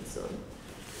so on and so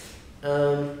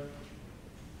on.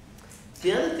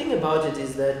 The other thing about it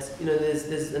is that, you know,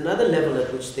 there's another level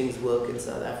at which things work in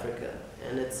South Africa,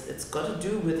 and it's got to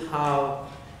do with how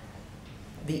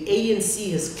the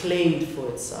ANC has claimed for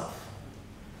itself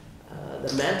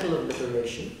the mantle of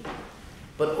liberation,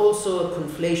 but also a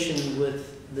conflation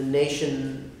with the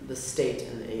nation, the state,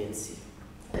 and the ANC.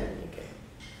 Okay.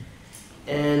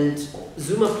 And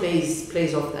Zuma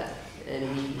plays off that, and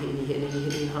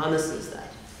he harnesses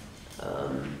that.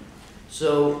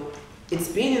 So it's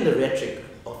been in the rhetoric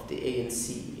of the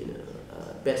ANC, you know,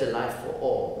 better life for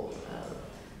all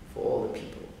the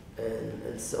people,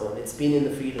 and so on. It's been in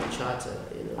the Freedom Charter,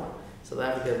 you know. South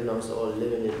Africa belongs to all,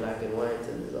 living in black and white,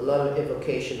 and there's a lot of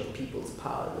evocation of people's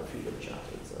power in the Freedom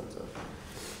Charter and so on and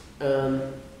so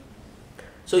on.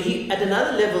 So he, at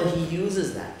another level, he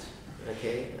uses that,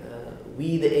 okay?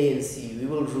 We, the ANC, we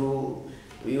will rule,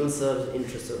 we will serve the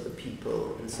interests of the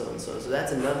people, and so on and so on. So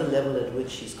that's another level at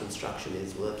which his construction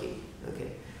is working,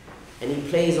 okay? And he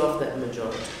plays off that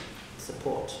majority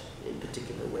support in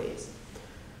particular ways.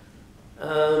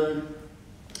 I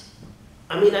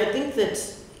mean, I think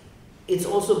that it's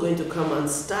also going to come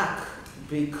unstuck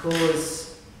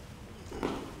because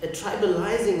a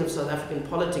tribalizing of South African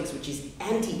politics, which is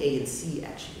anti-ANC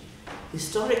actually.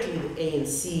 Historically, the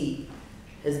ANC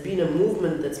has been a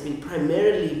movement that's been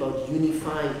primarily about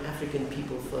unifying African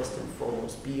people first and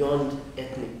foremost, beyond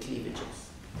ethnic cleavages.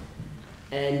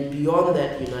 And beyond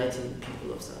that, uniting the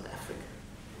people of South Africa.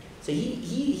 So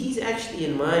he's actually,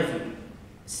 in my view,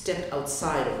 stepped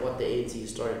outside of what the ANC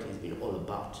historically has been all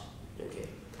about, okay?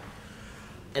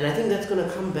 And I think that's going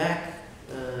to come back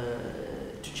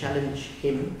to challenge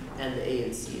him and the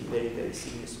ANC in very, very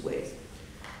serious ways.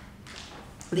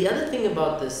 The other thing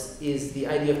about this is the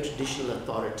idea of traditional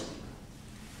authority.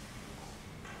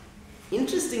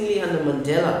 Interestingly, under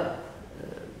Mandela,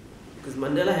 because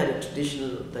Mandela had a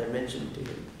traditional dimension to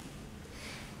him,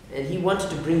 and he wanted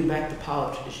to bring back the power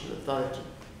of traditional authority.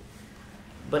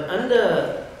 But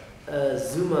under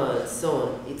Zuma and so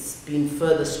on, it's been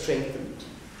further strengthened,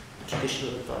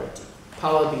 traditional authority.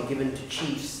 Power being given to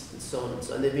chiefs and so on and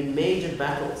so on. There have been major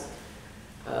battles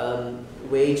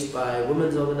waged by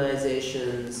women's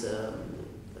organizations,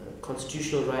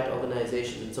 constitutional right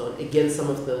organizations and so on, against some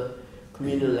of the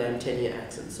communal land tenure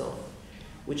acts and so on,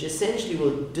 which essentially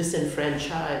will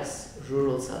disenfranchise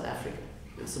rural South Africa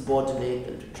and subordinate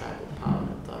them to tribal power and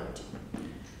authority.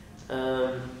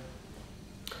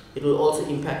 It will also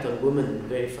impact on women in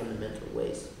very fundamental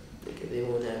ways, because they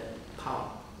won't have power.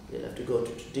 They'll have to go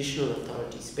to traditional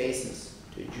authority spaces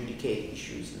to adjudicate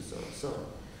issues and so on and so on.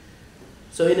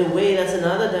 So in a way, that's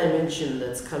another dimension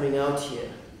that's coming out here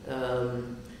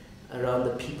around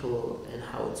the people and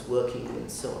how it's working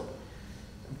and so on.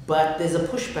 But there's a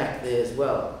pushback there as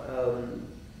well,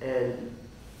 and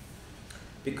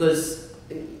because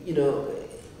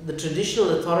the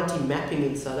traditional authority mapping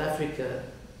in South Africa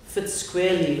fits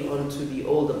squarely onto the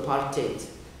old apartheid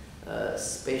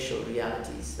spatial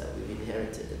realities that we've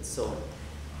inherited and so on.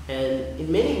 And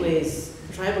in many ways,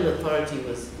 tribal authority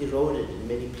was eroded in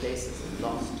many places and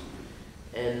lost.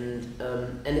 And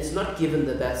it's not given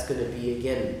that that's going to be,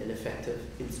 again, an effective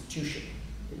institution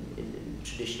in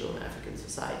traditional African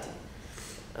society.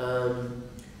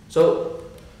 So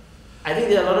I think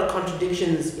there are a lot of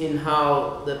contradictions in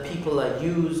how the people are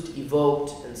used,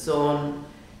 evoked, and so on,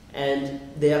 and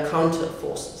there are counter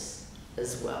forces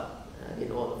as well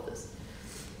in all of this.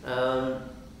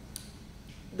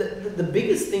 The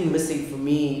biggest thing missing for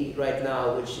me right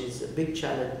now, which is a big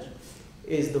challenge,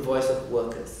 is the voice of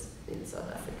workers in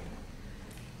South Africa.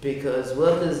 Because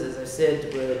workers, as I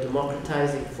said, were a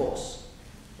democratizing force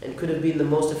and could have been the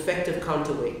most effective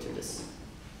counterweight to this.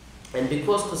 And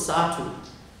because COSATU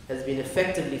has been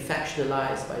effectively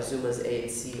factionalized by Zuma's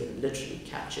ANC and literally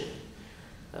captured,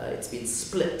 it's been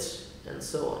split and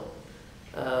so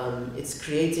on, it's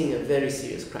creating a very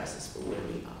serious crisis for where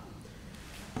we are.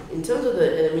 In terms of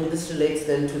this relates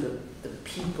then to the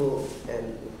people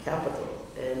and capital,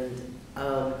 and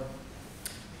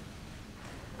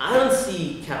I don't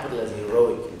see capital as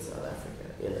heroic in South Africa,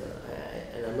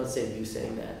 and I'm not saying you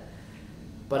saying that,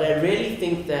 but I really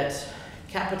think that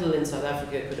capital in South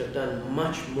Africa could have done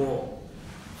much more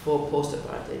for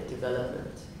post-apartheid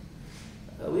development.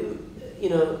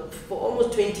 For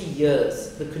almost 20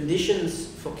 years, the conditions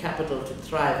for capital to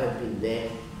thrive have been there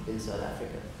in South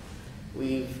Africa.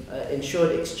 We've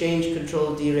ensured exchange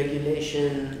control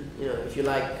deregulation, if you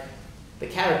like, the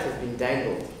carrot has been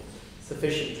dangled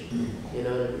sufficiently, you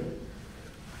know what I mean?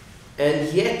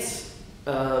 And yet,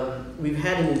 we've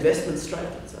had an investment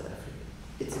strike in South Africa.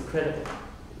 It's incredible,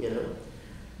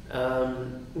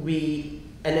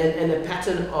 And a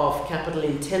pattern of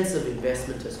capital-intensive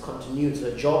investment has continued, so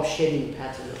a job-shedding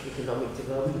pattern of economic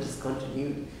development has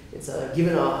continued,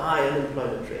 given our high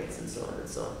unemployment rates and so on and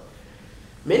so on.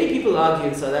 Many people argue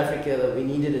in South Africa that we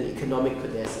needed an economic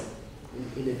CODESA,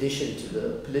 in addition to the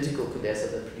political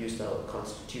CODESA that produced our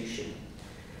constitution,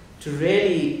 to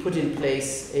really put in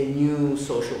place a new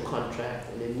social contract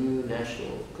and a new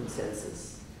national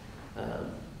consensus,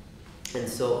 and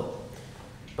so on.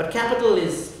 But capital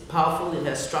is powerful, it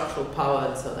has structural power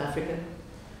in South Africa.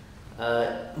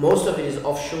 Most of it is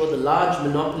offshore. The large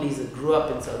monopolies that grew up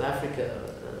in South Africa,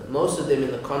 most of them in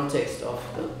the context of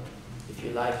the, if you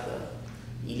like, the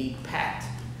elite pact,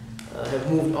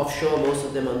 have moved offshore, most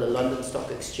of them on the London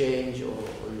Stock Exchange or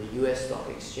on the US Stock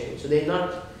Exchange. So they're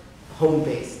not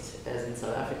home-based as in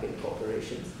South African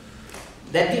corporations.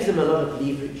 That gives them a lot of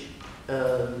leverage.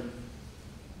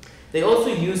 They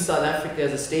also use South Africa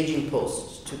as a staging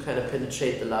post to kind of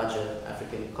penetrate the larger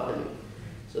African economy.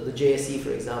 So the JSE,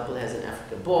 for example, has an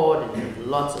Africa board, and you have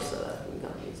lots of South African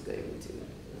companies going into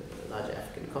a larger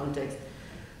African context.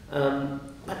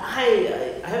 But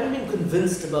I haven't been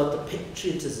convinced about the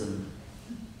patriotism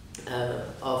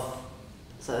of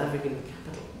South African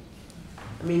capital.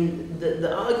 I mean,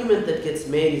 the argument that gets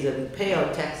made is that we pay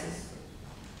our taxes,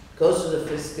 goes to the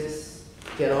fiscus,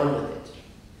 get on with it.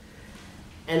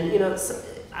 And so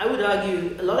I would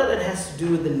argue a lot of that has to do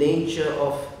with the nature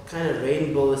of kind of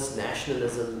rainbowist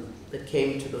nationalism that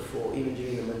came to the fore even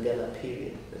during the Mandela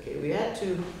period. Okay, we had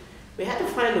to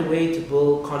find a way to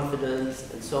build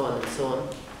confidence and so on and so on.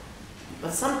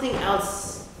 But something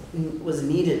else was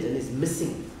needed and is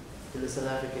missing in the South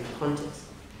African context.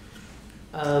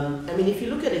 If you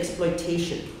look at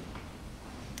exploitation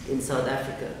in South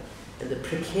Africa and the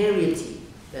precarity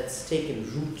that's taken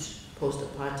root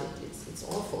post-apartheid. It's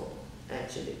awful,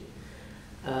 actually.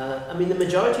 I mean, the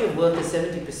majority of workers,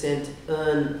 70%,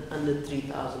 earn under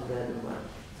 3,000 rand a month.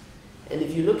 And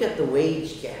if you look at the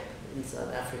wage gap in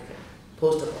South Africa,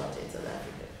 post-apartheid South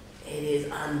Africa, it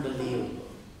is unbelievable,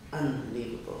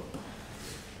 unbelievable.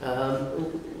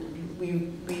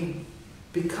 We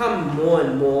become more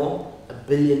and more a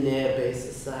billionaire-based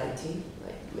society,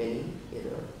 like many, you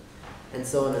know, and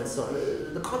so on and so on.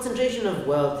 The concentration of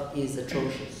wealth is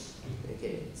atrocious.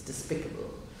 Okay, it's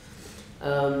despicable.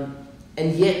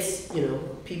 And yet, you know,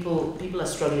 people are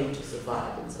struggling to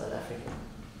survive in South Africa.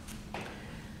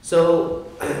 So,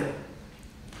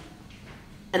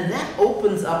 and that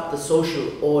opens up the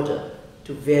social order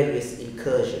to various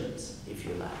incursions, if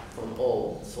you like, from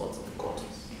all sorts of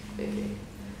quarters. Okay.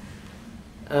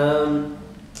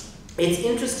 It's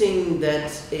interesting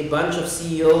that a bunch of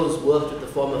CEOs worked with the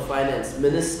former finance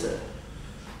minister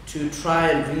to try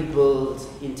and rebuild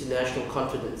international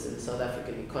confidence in the South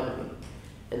African economy.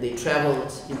 And they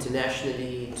traveled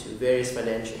internationally to various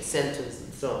financial centers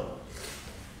and so on.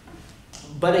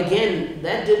 But again,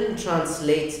 that didn't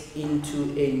translate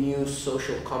into a new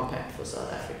social compact for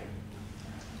South Africa.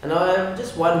 And I'm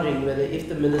just wondering whether if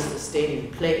the minister stayed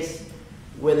in place,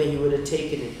 whether he would have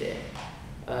taken it there.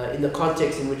 In the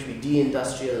context in which we're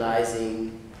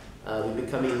deindustrializing, we're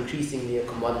becoming increasingly a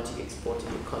commodity exporting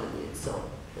economy and so on.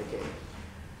 Okay.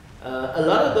 A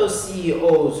lot of those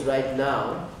CEOs right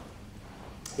now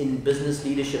in business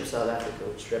leadership South Africa,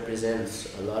 which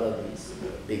represents a lot of these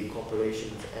big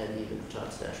corporations and even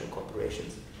transnational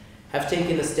corporations, have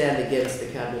taken a stand against the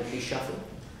cabinet reshuffle.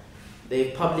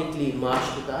 They've publicly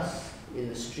marched with us in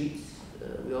the streets.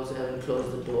 We also haven't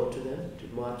closed the door to them to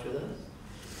march with us.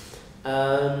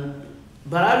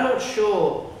 But I'm not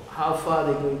sure how far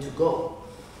they're going to go.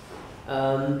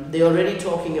 They're already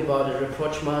talking about a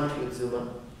rapprochement with Zuma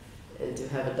and to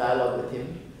have a dialogue with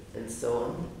him and so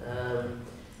on.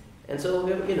 And so,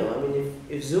 you know, I mean,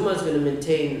 if Zuma is going to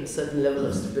maintain a certain level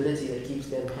of stability that keeps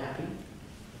them happy,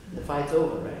 the fight's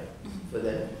over, right, for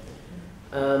them.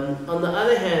 On the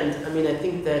other hand, I mean, I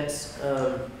think that,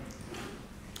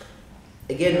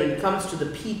 again, when it comes to the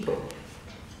people,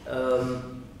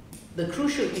 the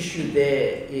crucial issue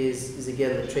there is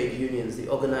again, the trade unions, the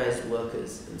organized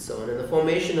workers, and so on. And the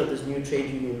formation of this new trade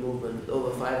union movement with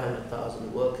over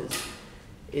 500,000 workers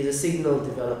is a signal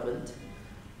development.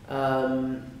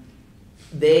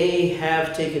 They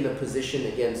have taken a position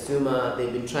against Zuma.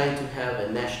 They've been trying to have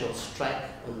a national strike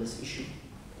on this issue.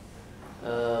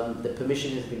 The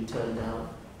permission has been turned down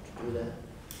to do that.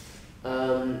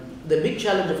 The big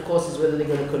challenge, of course, is whether they're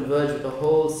going to converge with a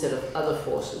whole set of other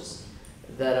forces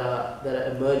that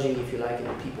are emerging, if you like, in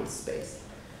the people's space.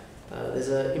 There's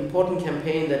an important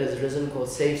campaign that has risen called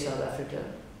Save South Africa.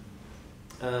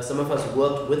 Some of us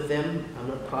worked with them. I'm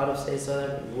not part of Save South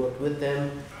Africa. We worked with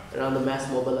them around the mass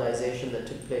mobilization that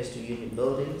took place to union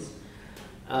buildings.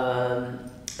 And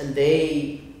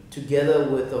they, together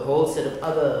with a whole set of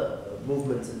other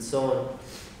movements and so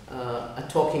on, are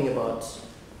talking about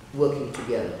working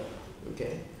together.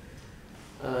 Okay.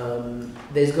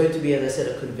 There's going to be, as I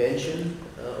said, a convention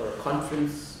or a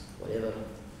conference, whatever,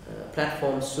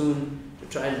 platform soon to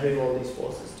try and bring all these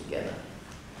forces together.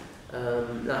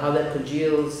 Now, how that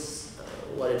congeals,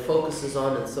 what it focuses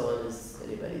on, and so on is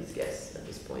anybody's guess at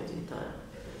this point in time.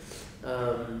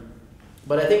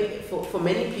 But I think for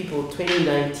many people,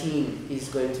 2019 is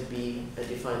going to be a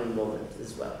defining moment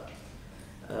as well.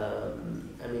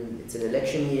 I mean, it's an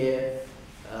election year.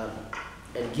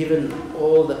 And given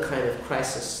all the kind of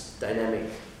crisis dynamic,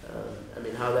 I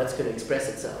mean, how that's going to express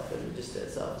itself and just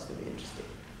itself is going to be interesting.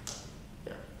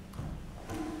 Yeah.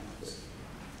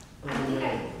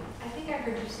 I think I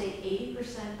heard you say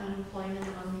 80% unemployment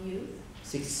among the youth?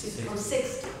 60. Oh,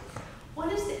 60.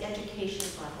 What is the education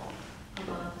level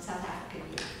among South African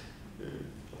youth?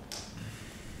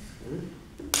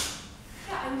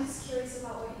 Yeah, I'm just curious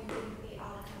about what you think the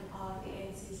outcome of the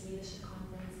ANC's leadership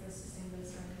conference, the Sustainability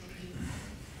Summit.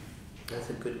 That's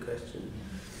a good question.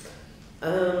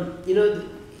 You know,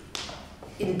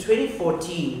 in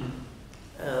 2014,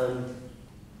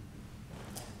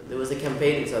 there was a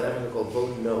campaign in South Africa called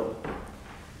Vote No.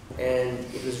 And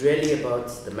it was really about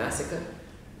the massacre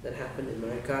that happened in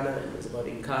Marikana, and it was about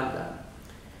Nkandla.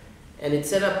 And it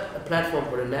set up a platform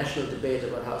for a national debate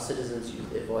about how citizens use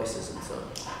their voices and so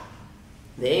on.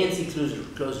 The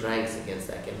ANC closed ranks against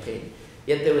that campaign.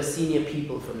 Yet there were senior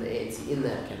people from the ANC in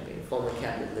that campaign, former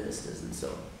cabinet ministers and so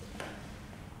on.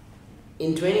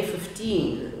 In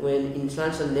 2015, when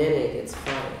Nhlanhla Nene gets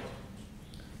fired,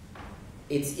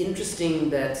 it's interesting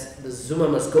that the Zuma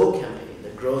Must Go campaign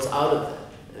that grows out of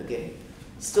that, okay,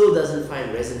 still doesn't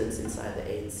find resonance inside the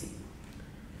ANC.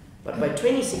 But by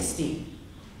 2016,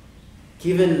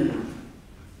 given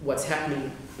what's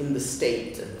happening in the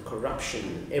state and corruption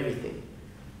and everything,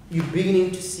 you're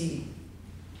beginning to see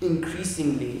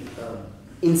increasingly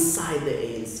inside the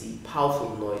ANC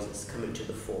powerful noises coming to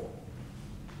the fore.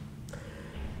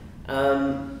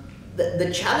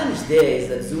 The challenge there is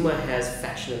that Zuma has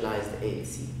factionalized the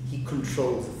ANC. He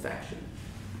controls the faction.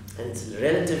 And it's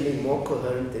relatively more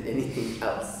coherent than anything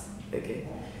else, okay?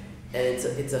 And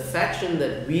it's a faction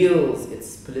that wields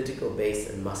its political base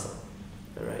and muscle,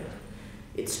 all right?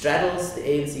 It straddles the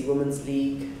ANC Women's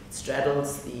League, it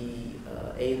straddles the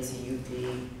ANC Youth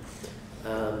League,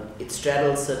 it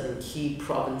straddles certain key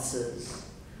provinces,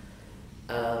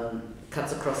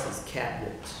 cuts across his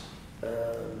cabinet,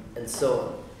 and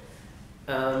so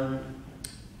on.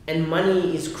 And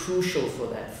money is crucial for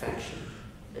that faction,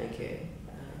 okay?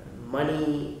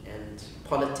 Money and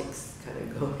politics kind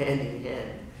of go hand in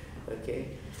hand,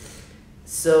 okay?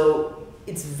 So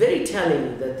it's very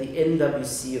telling that the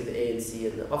NWC of the ANC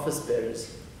and the office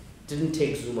bearers didn't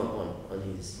take Zuma on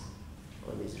his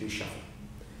reshuffle.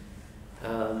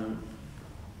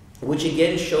 Which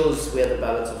again shows where the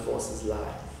balance of forces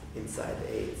lie inside the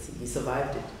ANC. He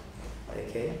survived it,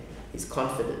 okay? He's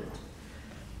confident.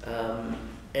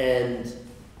 And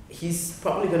he's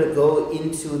probably going to go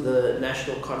into the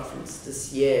national conference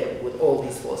this year with all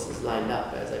these forces lined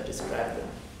up as I've described them,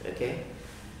 okay?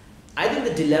 I think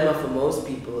the dilemma for most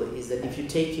people is that if you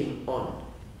take him on,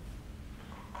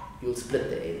 you'll split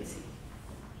the ANC,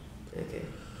 okay?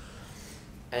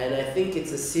 And I think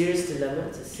it's a serious dilemma,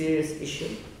 it's a serious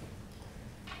issue.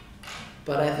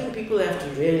 But I think people have to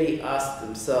really ask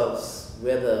themselves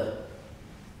whether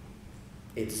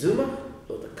it's Zuma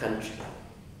or the country.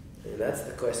 And that's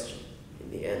the question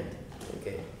in the end,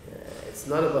 okay? It's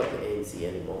not about the ANC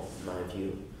anymore, in my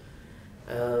view.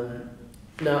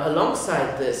 Now,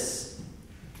 alongside this,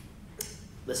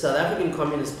 the South African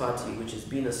Communist Party, which has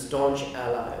been a staunch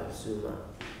ally of Zuma,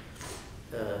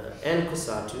 and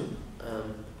COSATU,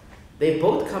 they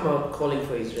both come out calling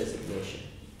for his resignation.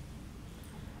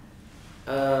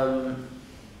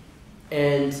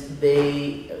 And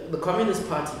the Communist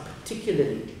Party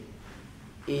particularly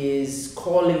is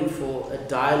calling for a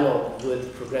dialogue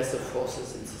with progressive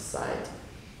forces in society.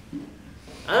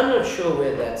 I'm not sure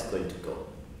where that's going to go.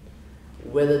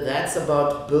 Whether that's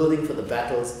about building for the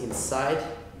battles inside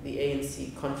the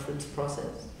ANC conference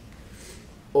process,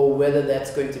 or whether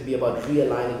that's going to be about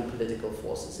realigning political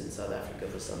forces in South Africa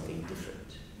for something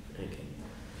different. Okay.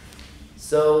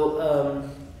 So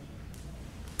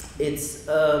it's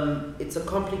a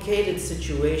complicated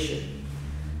situation.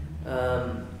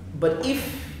 But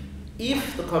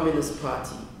if the Communist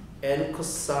Party and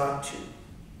COSATU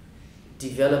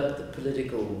develop the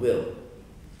political will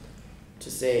to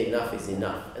say enough is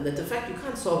enough, and that the fact you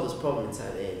can't solve this problem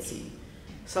inside the ANC,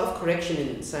 self-correction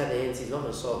inside the ANC is not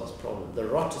going to solve this problem. The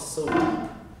rot is so deep,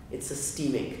 it's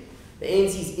systemic. The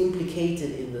ANC is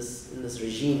implicated in this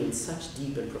regime in such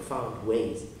deep and profound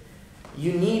ways.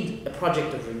 You need a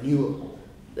project of renewal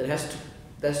that has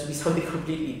to be something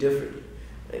completely different.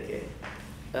 Okay.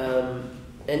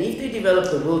 And if they develop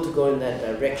the will to go in that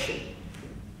direction,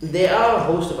 there are a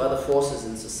host of other forces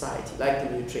in society, like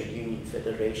the New Trade Union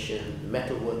Federation, the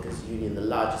Metal Workers Union, the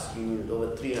largest union with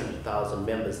over 300,000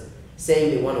 members,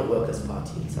 saying they want a workers'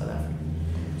 party in South Africa.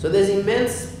 So there's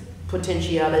immense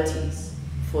potentialities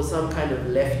for some kind of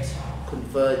left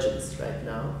convergence right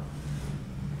now,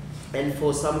 and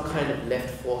for some kind of left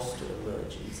force to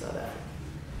emerge in South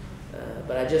Africa.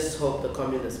 But I just hope the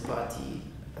Communist Party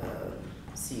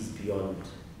sees beyond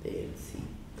the ANC.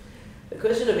 The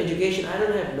question of education, I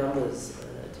don't have numbers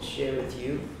to share with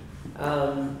you,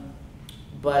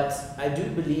 but I do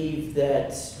believe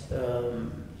that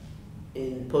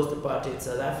in post-apartheid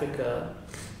South Africa,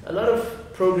 a lot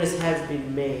of progress has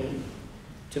been made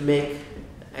to make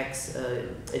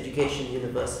education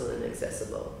universal and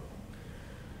accessible.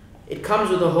 It comes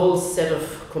with a whole set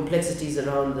of complexities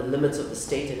around the limits of the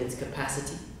state and its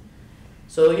capacity.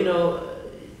 So, you know,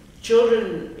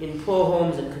 children in poor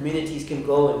homes and communities can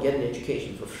go and get an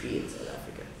education for free in South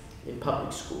Africa, in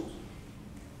public schools.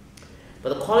 But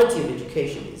the quality of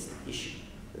education is the issue,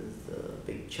 is the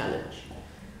big challenge.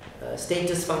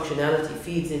 Status functionality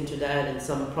feeds into that. In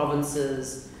some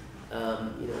provinces,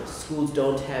 schools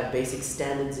don't have basic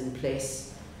standards in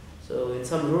place. So in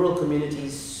some rural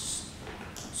communities,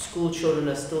 school children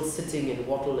are still sitting in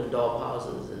wattle and daub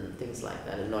houses and things like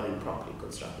that, and not in properly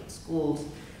constructed schools.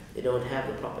 They don't have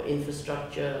the proper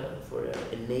infrastructure for an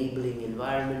enabling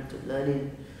environment to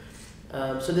learning.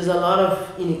 So there's a lot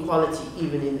of inequality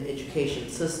even in the education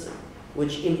system,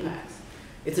 which impacts.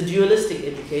 It's a dualistic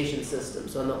education system.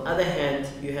 So on the other hand,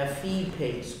 you have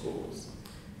fee-paying schools.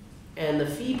 And the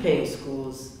fee-paying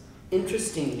schools,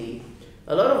 interestingly,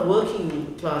 a lot of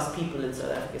working class people in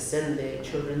South Africa send their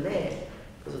children there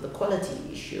because of the quality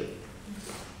issue.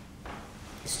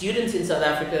 Students in South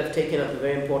Africa have taken up a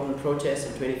very important protest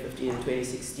in 2015 and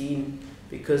 2016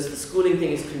 because the schooling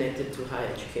thing is connected to higher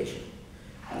education.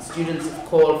 And students have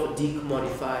called for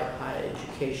decommodified higher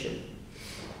education.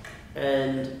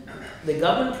 And the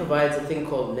government provides a thing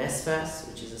called NSFAS,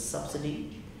 which is a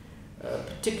subsidy,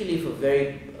 particularly for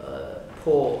very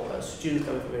poor students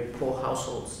coming from very poor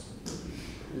households,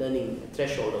 learning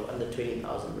threshold of under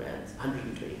 20,000 rands,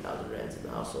 120,000 rands in the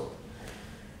household.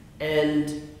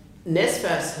 And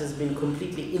NSFAS has been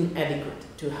completely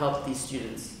inadequate to help these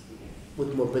students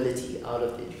with mobility out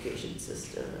of the education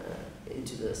system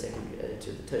into the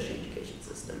tertiary education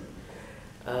system.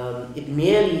 It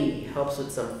merely helps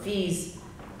with some fees.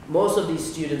 Most of these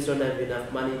students don't have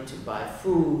enough money to buy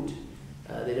food.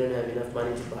 They don't have enough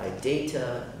money to buy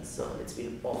data, and so on. It's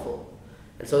been awful.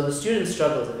 And so the student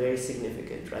struggles are very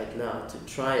significant right now to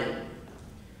try and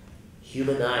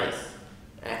humanize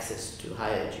access to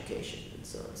higher education and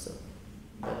so on. So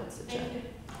that's a challenge.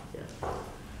 Yeah.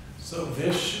 So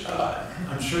Vish,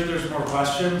 I'm sure there's more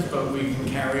questions, but we can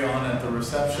carry on at the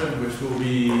reception, which will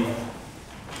be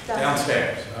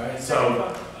downstairs. All right.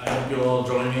 So I hope you'll all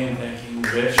join me in thanking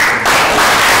Vish.